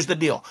 Because here's the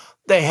deal.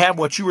 They have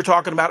what you were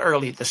talking about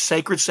earlier, the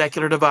sacred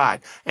secular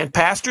divide. And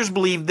pastors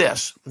believe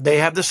this. They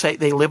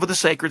live with the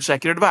sacred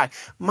secular divide.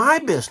 My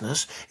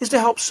business is to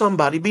help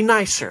somebody be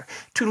nicer,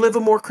 to live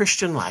a more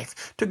Christian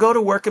life, to go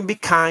to work and be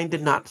kind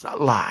and not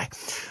lie.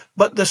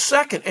 But the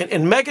second,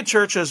 and mega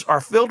churches are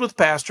filled with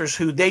pastors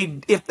who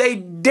if they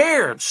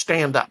dared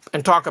stand up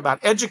and talk about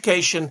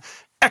education,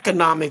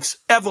 economics,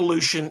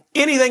 evolution,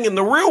 anything in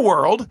the real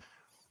world,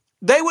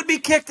 they would be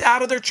kicked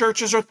out of their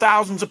churches, or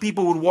thousands of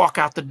people would walk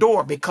out the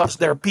door because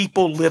their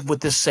people live with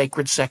this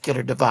sacred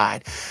secular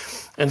divide.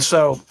 And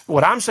so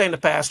what I'm saying to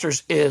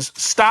pastors is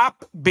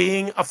stop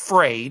being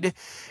afraid.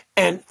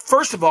 And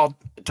first of all,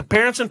 to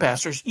parents and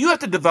pastors, you have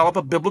to develop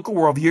a biblical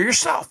worldview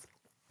yourself.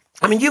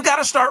 I mean, you got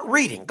to start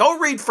reading. Go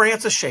read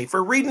Francis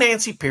Schaeffer, read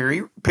Nancy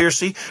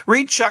Pearcey,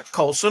 read Chuck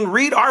Colson,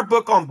 read our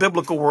book on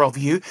biblical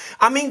worldview.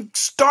 I mean,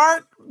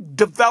 start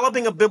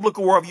developing a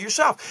biblical worldview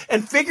yourself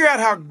and figure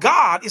out how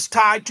God is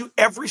tied to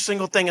every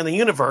single thing in the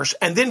universe,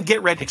 and then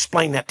get ready to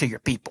explain that to your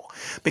people.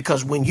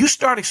 Because when you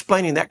start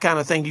explaining that kind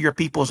of thing to your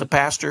people as a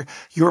pastor,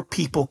 your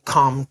people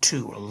come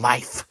to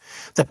life.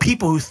 The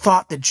people who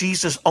thought that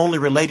Jesus only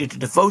related to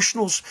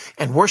devotionals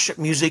and worship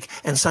music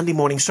and Sunday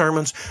morning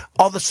sermons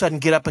all of a sudden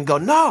get up and go,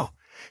 no,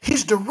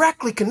 he's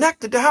directly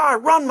connected to how I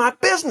run my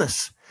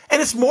business.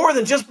 And it's more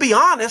than just be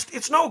honest.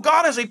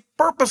 God has a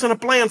purpose and a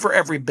plan for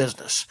every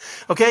business.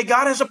 Okay?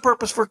 God has a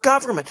purpose for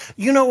government.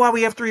 You know why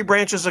we have 3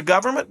 branches of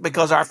government?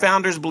 Because our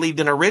founders believed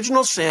in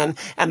original sin,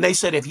 and they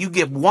said if you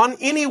give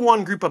any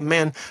one group of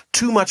men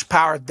too much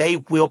power, they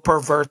will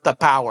pervert the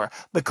power,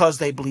 because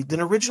they believed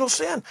in original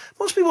sin.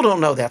 Most people don't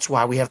know that's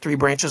why we have 3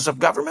 branches of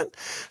government.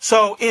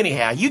 So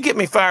anyhow, you get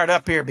me fired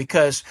up here,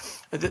 because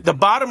the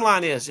bottom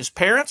line is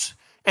parents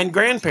and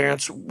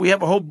grandparents. We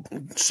have a whole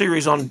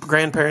series on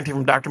grandparenting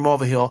from Dr.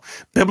 Mulvihill.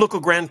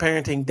 Biblical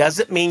grandparenting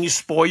doesn't mean you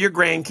spoil your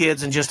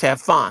grandkids and just have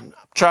fun.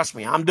 Trust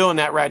me, I'm doing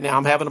that right now.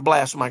 I'm having a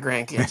blast with my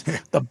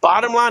grandkids. The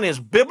bottom line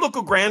is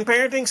biblical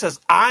grandparenting says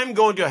I'm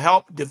going to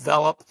help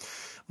develop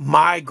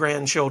my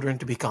grandchildren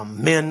to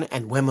become men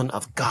and women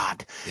of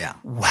God. Yeah.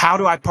 How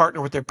do I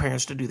partner with their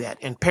parents to do that?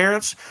 And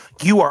parents,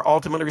 you are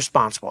ultimately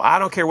responsible. I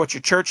don't care what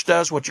your church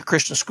does, what your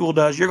Christian school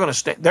does. They're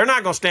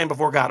not going to stand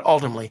before God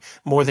ultimately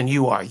more than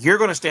you are. You're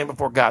going to stand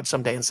before God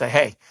someday and say,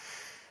 hey,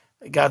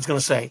 God's going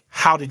to say,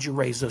 how did you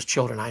raise those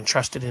children I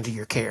entrusted into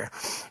your care?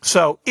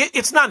 So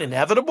it's not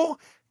inevitable.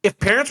 if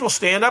parents will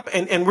stand up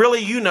and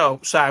really,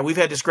 Si, we've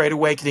had this great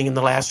awakening in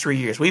the last 3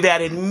 years. We've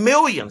added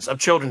millions of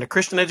children to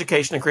Christian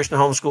education and Christian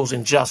homeschools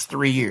in just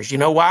 3 years. You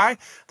know why?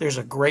 There's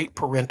a great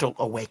parental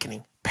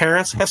awakening.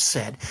 Parents have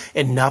said,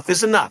 enough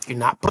is enough. You're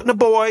not putting a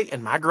boy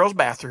in my girl's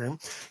bathroom.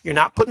 You're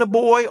not putting a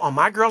boy on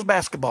my girl's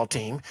basketball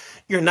team.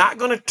 You're not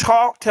going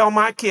to tell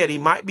my kid he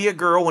might be a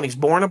girl when he's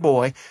born a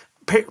boy.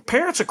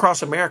 Parents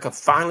across America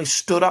finally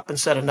stood up and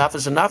said enough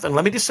is enough. And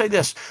let me just say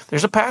this.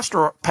 There's a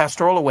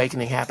pastoral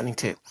awakening happening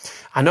too.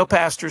 I know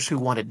pastors who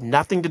wanted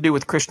nothing to do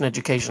with Christian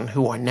education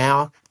who are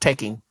now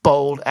taking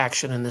bold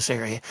action in this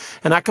area.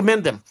 And I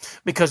commend them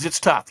because it's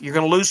tough. You're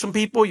going to lose some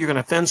people. You're going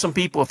to offend some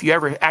people if you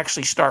ever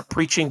actually start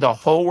preaching the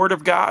whole Word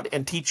of God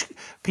and teach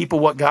people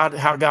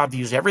how God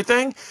views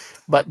everything.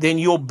 But then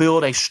you'll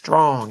build a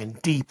strong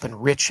and deep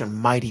and rich and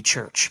mighty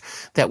church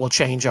that will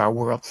change our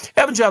world.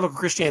 Evangelical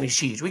Christianity is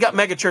huge. We got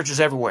mega churches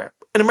everywhere.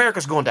 And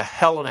America's going to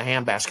hell in a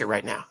handbasket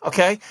right now,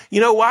 okay? You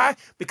know why?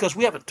 Because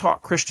we haven't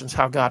taught Christians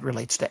how God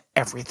relates to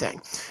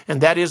everything. And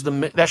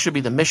that should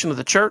be the mission of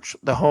the church,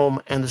 the home,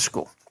 and the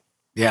school.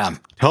 Yeah,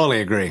 totally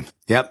agree.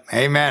 Yep.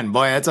 Amen.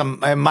 Boy, that's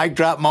a mic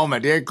drop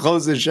moment. Yeah,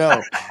 close the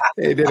show.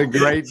 They did a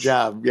great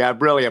job. Yeah, I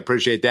really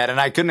appreciate that. And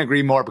I couldn't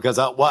agree more because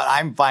what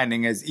I'm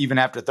finding is even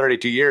after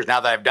 32 years, now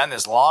that I've done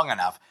this long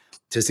enough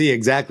to see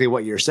exactly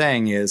what you're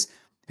saying is,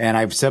 and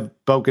I've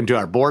spoken to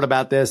our board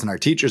about this and our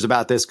teachers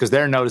about this because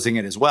they're noticing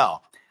it as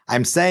well.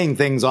 I'm saying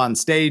things on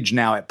stage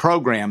now at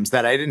programs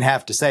that I didn't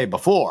have to say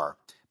before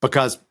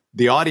because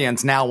the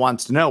audience now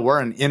wants to know we're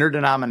an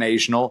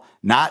interdenominational,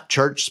 not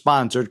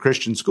church-sponsored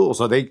Christian school.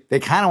 So they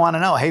kind of want to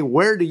know, hey,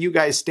 where do you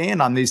guys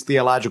stand on these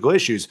theological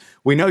issues?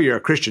 We know you're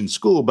a Christian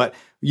school, but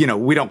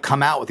we don't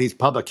come out with these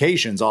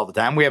publications all the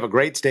time. We have a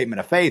great statement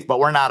of faith, but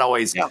we're not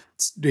always,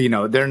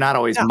 they're not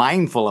always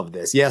mindful of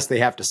this. Yes, they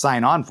have to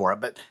sign on for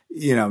it, but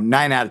 9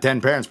 out of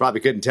 10 parents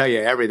probably couldn't tell you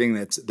everything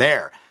that's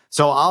there.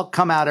 So I'll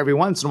come out every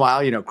once in a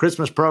while,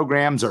 Christmas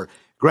programs or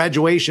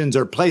graduations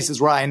or places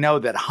where I know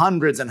that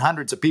hundreds and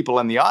hundreds of people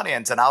in the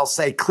audience, and I'll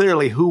say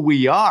clearly who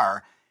we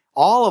are.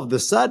 All of the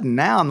sudden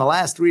now in the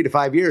last 3 to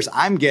 5 years,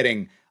 I'm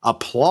getting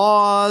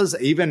applause,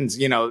 even,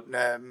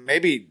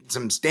 maybe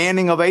some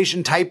standing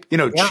ovation type,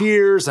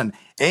 cheers and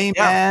amen.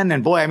 Yeah.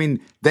 And boy, I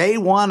mean, they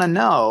want to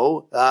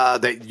know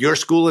that your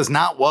school is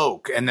not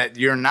woke and that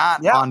you're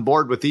not on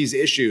board with these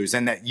issues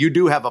and that you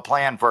do have a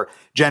plan for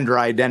gender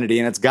identity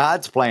and it's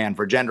God's plan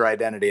for gender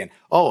identity. And,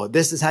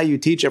 this is how you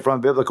teach it from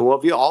a biblical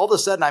worldview. All of a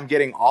sudden, I'm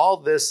getting all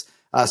this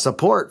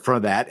support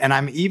for that. And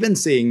I'm even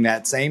seeing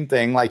that same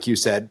thing, like you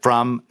said,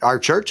 from our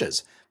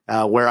churches,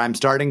 where I'm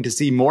starting to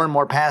see more and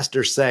more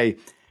pastors say,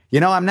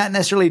 I'm not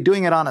necessarily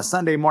doing it on a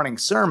Sunday morning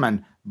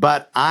sermon,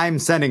 but I'm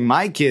sending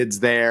my kids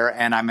there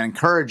and I'm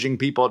encouraging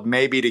people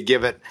maybe to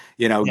give it,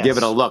 give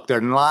it a look.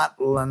 They're not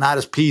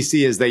as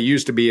PC as they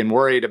used to be and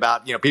worried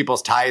about,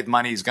 people's tithe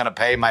money is going to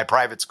pay my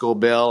private school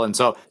bill. And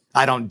so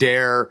I don't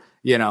dare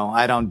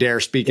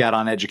speak out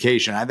on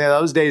education. I think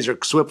those days are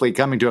swiftly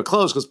coming to a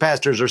close because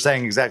pastors are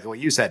saying exactly what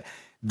you said.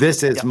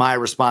 This is my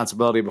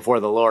responsibility before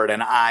the Lord.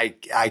 And I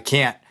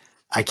can't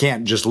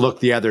just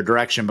look the other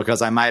direction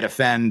because I might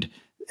offend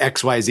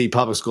XYZ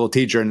public school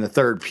teacher in the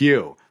third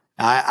pew.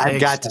 I've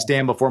got to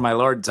stand before my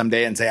Lord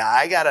someday and say,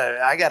 I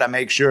gotta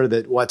make sure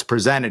that what's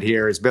presented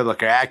here is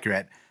biblically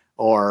accurate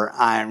or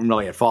I'm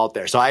really at fault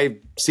there. So I've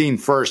seen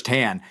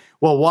firsthand.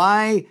 Well,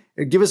 why?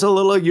 Give us a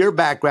little of your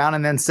background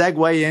and then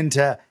segue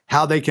into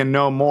how they can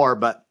know more.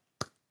 But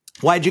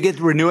why'd you get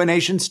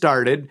Renewanation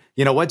started?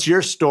 What's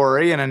your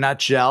story in a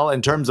nutshell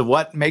in terms of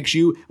what makes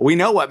you, we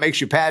know what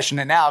makes you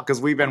passionate now because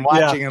we've been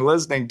watching and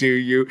listening to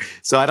you.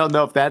 So I don't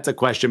know if that's a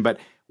question, but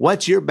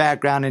what's your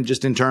background in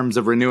terms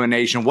of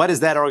Renewanation? What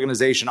is that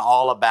organization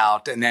all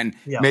about? And then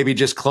maybe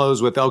just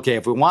close with, okay,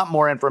 if we want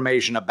more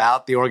information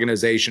about the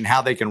organization,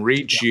 how they can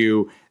reach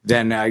you,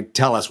 then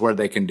tell us where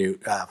they can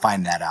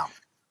find that out.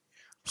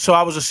 So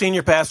I was a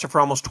senior pastor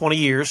for almost 20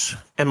 years,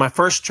 and my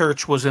first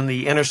church was in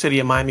the inner city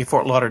of Miami,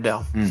 Fort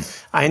Lauderdale.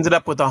 I ended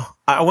up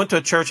I went to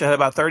a church that had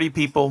about 30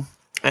 people,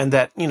 and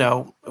that,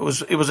 it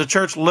was a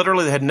church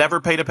literally that had never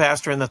paid a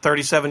pastor in the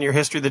 37-year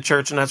history of the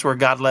church, and that's where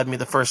God led me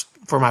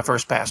for my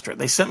first pastor.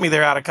 They sent me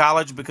there out of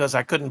college because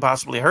I couldn't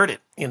possibly hurt it.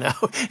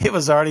 It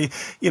was already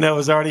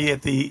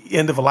at the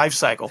end of a life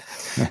cycle,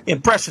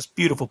 and precious,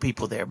 beautiful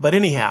people there. But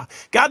anyhow,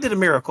 God did a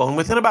miracle, and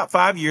within about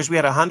 5 years, we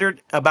had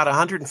about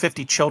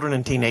 150 children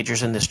and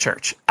teenagers in this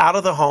church.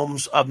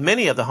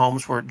 Many of the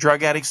homes were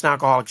drug addicts and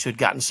alcoholics who had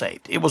gotten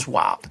saved. It was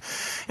wild,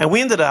 and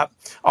we ended up,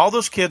 all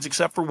those kids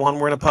except for one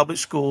were in a public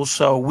school,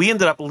 so we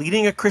ended up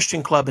leading a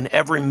Christian club in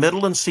every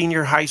middle and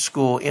senior high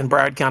school in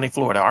Broward County,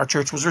 Florida. Our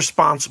church was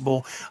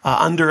responsible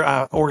under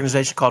an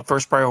organization called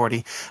First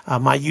Priority.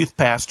 My youth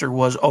pastor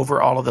was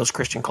over all of those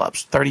Christian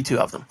clubs, 32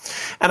 of them.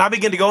 And I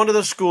began to go into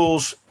those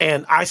schools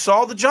and I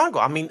saw the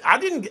jungle. I mean, I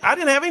didn't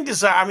have any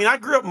desire. I mean, I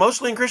grew up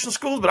mostly in Christian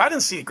schools, but I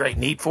didn't see a great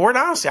need for it.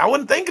 Honestly, I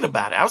wasn't thinking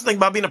about it. I was thinking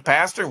about being a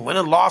pastor and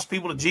winning lost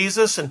people to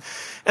Jesus. And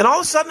all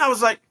of a sudden I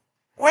was like,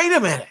 wait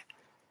a minute.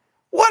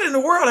 what in the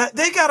world?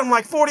 They got them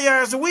like 40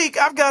 hours a week.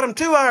 I've got them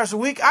 2 hours a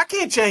week. I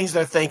can't change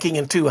their thinking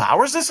in 2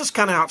 hours. This is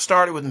kind of how it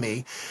started with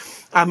me.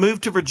 I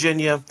moved to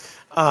Virginia,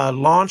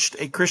 launched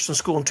a Christian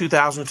school in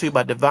 2002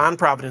 by divine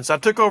providence. I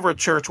took over a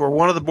church where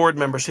one of the board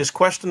members, his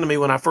question to me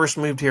when I first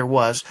moved here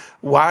was,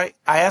 why?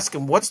 I asked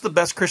him, what's the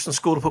best Christian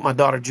school to put my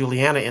daughter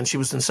Juliana in? She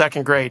was in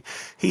second grade.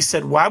 He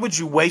said, why would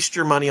you waste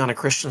your money on a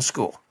Christian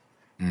school?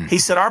 He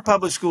said, our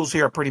public schools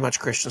here are pretty much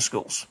Christian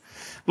schools.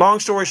 Long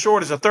story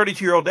short, as a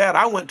 32-year-old dad,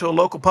 I went to a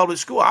local public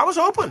school. I was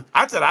open.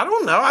 I said, I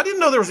don't know. I didn't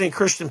know there was any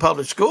Christian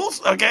public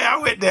schools. Okay, I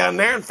went down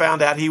there and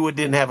found out he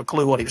didn't have a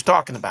clue what he was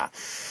talking about.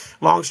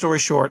 Long story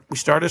short, we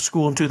started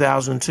school in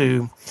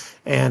 2002,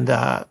 and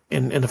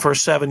in the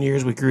first 7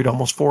 years, we grew to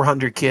almost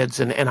 400 kids,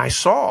 and I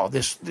saw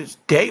this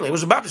daily. It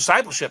was about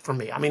discipleship for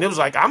me. I mean, it was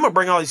like, I'm going to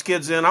bring all these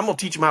kids in. I'm going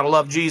to teach them how to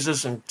love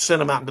Jesus and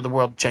send them out into the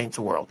world to change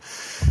the world.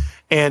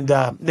 And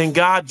then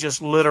God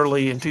just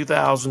literally in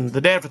 2000, the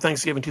day after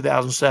Thanksgiving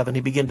 2007,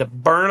 he began to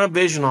burn a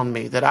vision on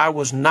me that I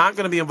was not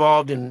going to be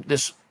involved in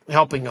this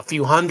helping a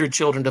few hundred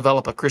children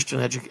develop a Christian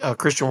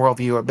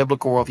worldview or a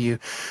biblical worldview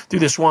through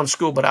this one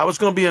school, but I was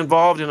going to be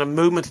involved in a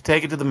movement to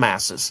take it to the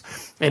masses.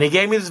 And he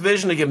gave me this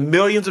vision to give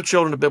millions of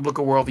children a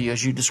biblical worldview,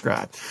 as you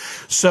described.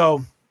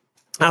 So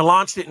I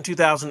launched it in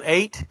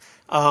 2008.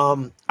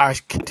 I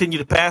continued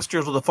to pastor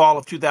until the fall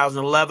of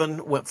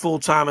 2011, went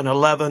full-time in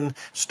 11,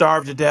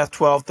 starved to death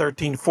 12,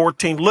 13,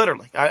 14,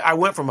 literally. I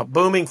went from a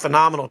booming,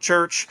 phenomenal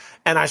church,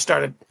 and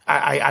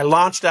I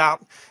launched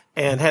out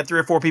and had 3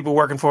 or 4 people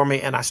working for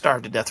me, and I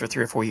starved to death for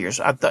 3 or 4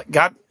 years. I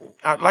thought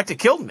I'd like to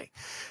kill me.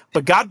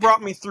 But God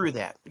brought me through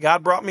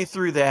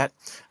that.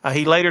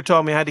 He later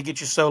told me I had to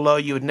get you so low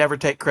you would never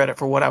take credit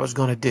for what I was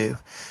going to do.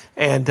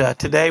 And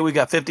today we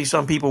got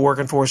 50-some people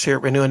working for us here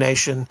at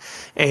Renewanation.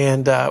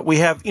 And we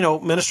have,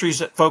 ministries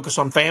that focus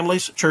on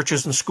families,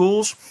 churches, and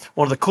schools.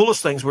 One of the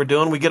coolest things we're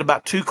doing, we get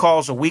about 2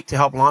 calls a week to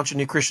help launch a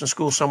new Christian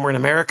school somewhere in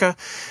America.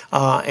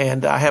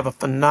 And I have a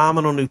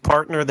phenomenal new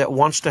partner that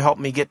wants to help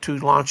me get to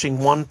launching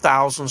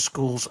 1,000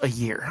 schools a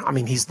year. I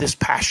mean, he's this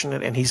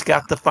passionate, and he's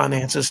got the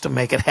finances to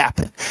make it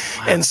happen.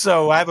 Wow. And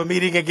so I have a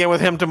meeting again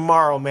with him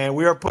tomorrow, man.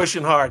 We are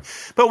pushing hard.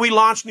 But we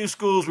launch new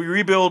schools. We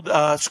rebuild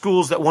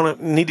schools that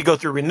need to go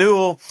through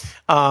renewal.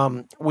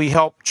 We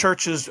help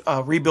churches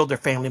rebuild their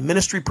family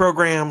ministry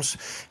programs.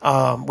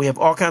 We have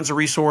all kinds of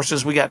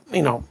resources. We got,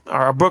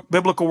 our book,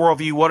 Biblical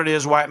Worldview, What It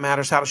Is, Why It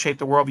Matters, How to Shape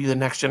the Worldview of the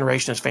Next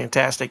Generation is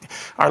fantastic.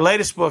 Our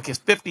latest book is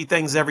 50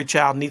 Things Every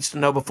Child Needs to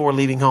Know Before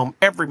Leaving Home.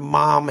 Every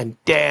mom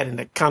and dad in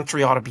the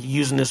country ought to be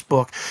using this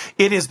book.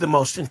 It is the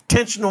most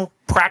intentional,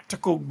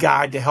 practical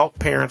guide to help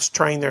parents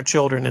train their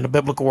children in a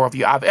biblical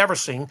worldview I've ever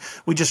seen.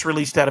 We just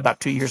released that about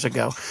 2 years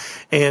ago.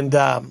 And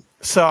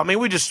so, I mean,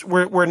 we're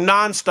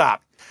nonstop.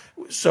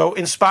 So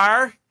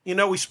inspire,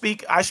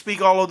 I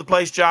speak all over the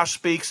place. Josh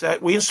speaks.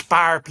 We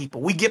inspire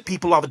people. We get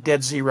people off of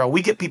dead zero.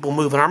 We get people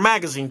moving. Our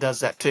magazine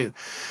does that too.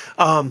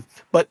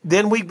 But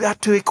then we've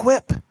got to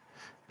equip.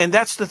 And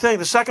that's the thing.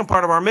 The second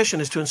part of our mission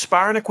is to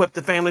inspire and equip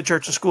the family,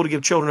 church, and school to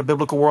give children a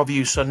biblical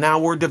worldview. So now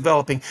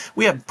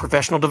we have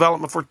professional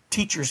development for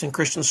teachers in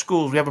Christian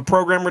schools. We have a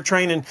program we're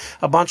training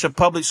a bunch of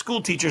public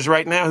school teachers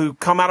right now who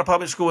come out of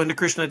public school into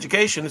Christian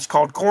education. It's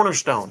called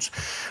Cornerstones.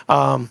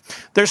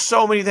 There's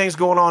so many things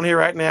going on here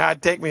right now.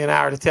 It'd take me an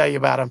hour to tell you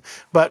about them.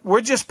 But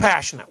we're just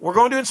passionate. We're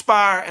going to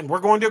inspire and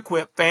we're going to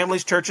equip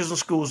families, churches, and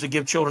schools to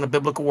give children a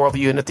biblical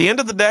worldview. And at the end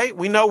of the day,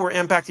 we know we're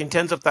impacting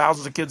tens of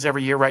thousands of kids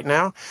every year right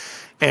now.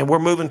 And we're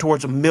moving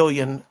towards 1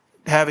 million,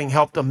 having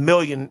helped 1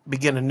 million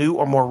begin a new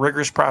or more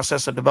rigorous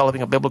process of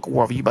developing a biblical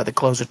worldview by the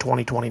close of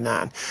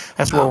 2029.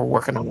 That's what we're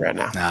working on right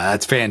now.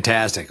 That's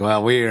fantastic.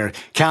 Well,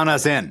 count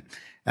us in,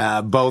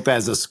 both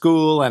as a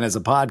school and as a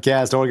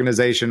podcast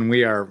organization.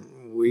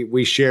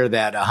 We share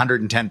that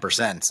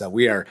 110%. So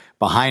we are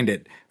behind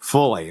it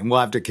fully, and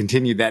we'll have to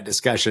continue that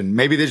discussion.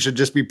 Maybe this should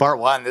just be part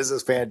 1. This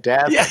is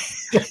fantastic.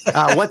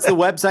 Yeah. What's the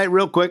website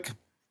real quick?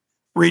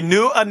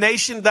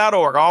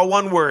 Renewanation.org, all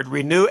one word,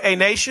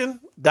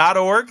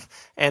 renewanation.org,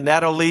 and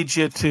that'll lead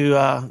you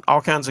to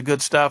all kinds of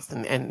good stuff,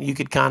 and you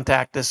could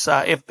contact us.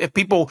 If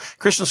people,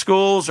 Christian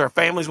schools or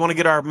families want to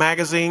get our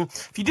magazine,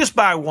 if you just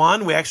buy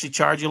one, we actually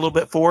charge you a little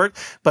bit for it,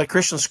 but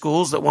Christian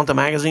schools that want the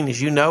magazine,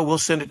 as you know, we'll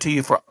send it to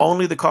you for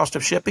only the cost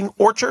of shipping,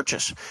 or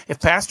churches. If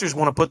pastors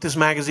want to put this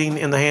magazine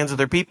in the hands of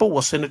their people,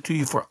 we'll send it to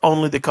you for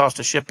only the cost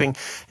of shipping,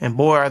 and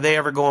boy, are they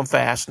ever going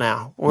fast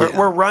now.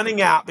 We're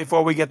running out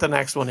before we get the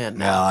next one in.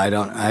 No, I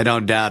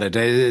don't doubt it.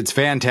 It's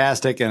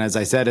fantastic. And as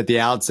I said at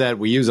the outset,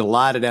 we use a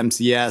lot at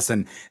MCS,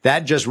 and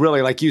that just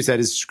really, like you said,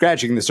 is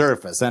scratching the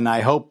surface. And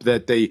I hope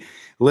that the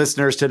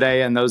listeners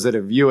today and those that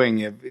are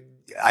viewing,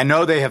 I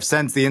know they have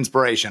sensed the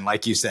inspiration,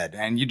 like you said,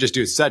 and you just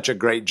do such a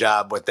great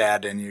job with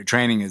that, and your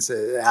training is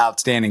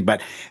outstanding.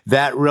 But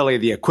that really,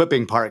 the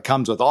equipping part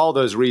comes with all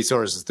those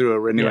resources through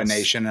a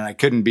Renewanation, and I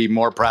couldn't be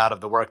more proud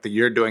of the work that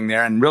you're doing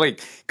there, and really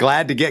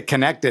glad to get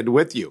connected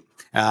with you.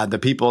 the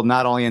people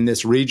not only in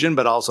this region,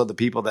 but also the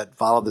people that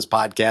follow this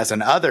podcast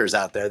and others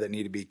out there that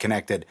need to be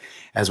connected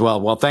as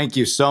well. Well, thank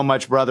you so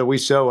much, brother. We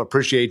so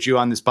appreciate you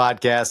on this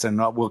podcast,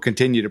 and we'll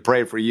continue to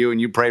pray for you, and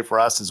you pray for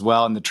us as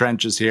well in the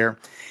trenches here.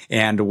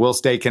 And we'll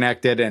stay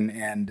connected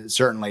and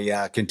certainly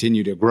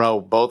continue to grow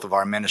both of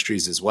our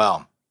ministries as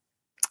well.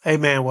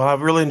 Amen. Well,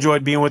 I've really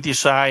enjoyed being with you,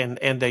 Si,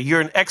 and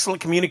you're an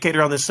excellent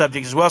communicator on this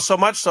subject as well, so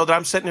much so that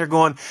I'm sitting here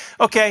going,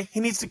 okay,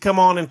 he needs to come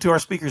on into our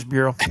Speakers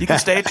Bureau. You can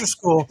stay at your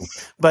school,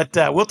 but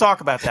we'll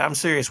talk about that. I'm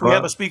serious. We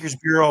have a Speakers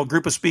Bureau, a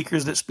group of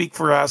speakers that speak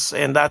for us,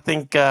 and I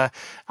think I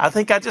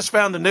just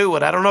found a new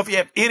one. I don't know if you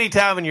have any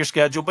time in your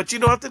schedule, but you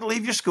don't have to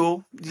leave your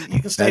school. You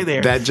can stay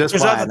there. That's just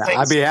fine.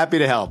 I'd be happy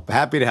to help.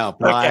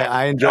 Okay.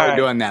 I enjoy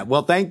doing that.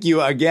 Well, thank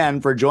you again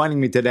for joining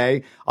me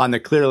today on the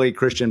Clearly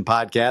Christian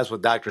podcast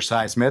with Dr.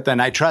 Si Smith,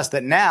 and I trust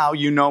that now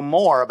you know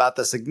more about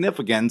the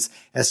significance,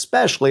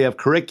 especially of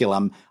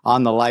curriculum,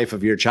 on the life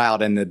of your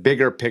child and the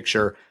bigger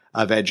picture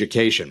of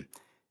education.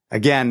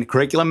 Again,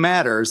 curriculum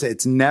matters.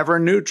 It's never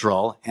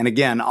neutral. And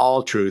again,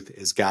 all truth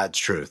is God's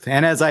truth.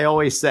 And as I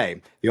always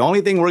say, the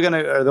only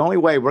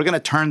way we're going to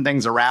turn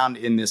things around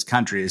in this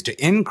country is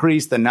to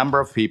increase the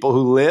number of people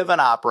who live and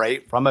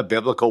operate from a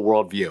biblical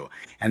worldview.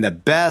 And the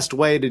best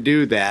way to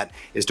do that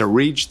is to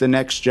reach the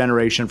next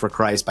generation for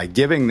Christ by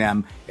giving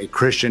them a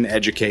Christian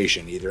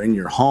education, either in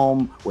your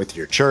home, with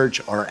your church,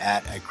 or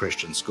at a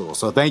Christian school.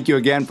 So thank you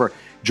again for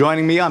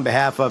joining me on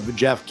behalf of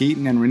Jeff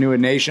Keaton and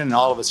Renewanation and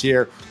all of us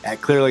here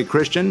at Clearly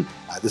Christian.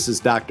 This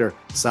is Dr.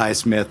 Si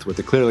Smith with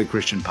the Clearly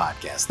Christian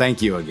podcast.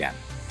 Thank you again.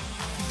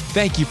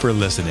 Thank you for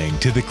listening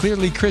to the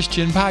Clearly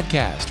Christian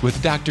podcast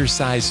with Dr.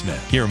 Si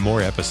Smith. Hear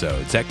more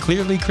episodes at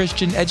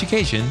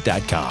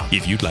clearlychristianeducation.com.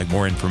 If you'd like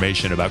more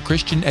information about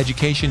Christian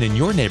education in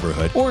your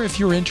neighborhood, or if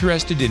you're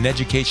interested in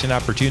education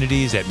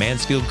opportunities at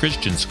Mansfield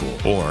Christian School,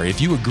 or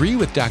if you agree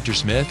with Dr.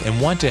 Smith and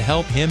want to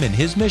help him in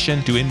his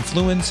mission to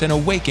influence and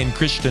awaken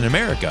Christian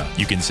America,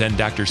 you can send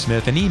Dr.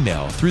 Smith an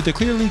email through the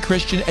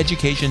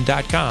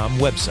clearlychristianeducation.com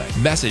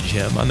website. Message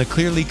him on the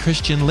Clearly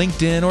Christian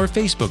LinkedIn or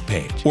Facebook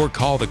page, or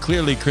call the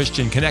Clearly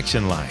Christian Connection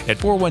line at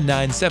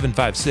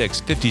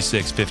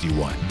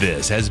 419-756-5651.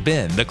 This has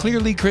been the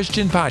Clearly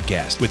Christian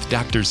podcast with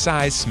Dr.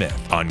 Si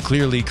Smith on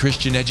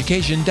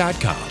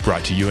clearlychristianeducation.com,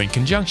 brought to you in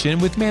conjunction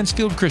with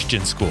Mansfield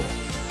Christian School,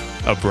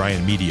 a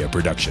Bryan Media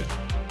production.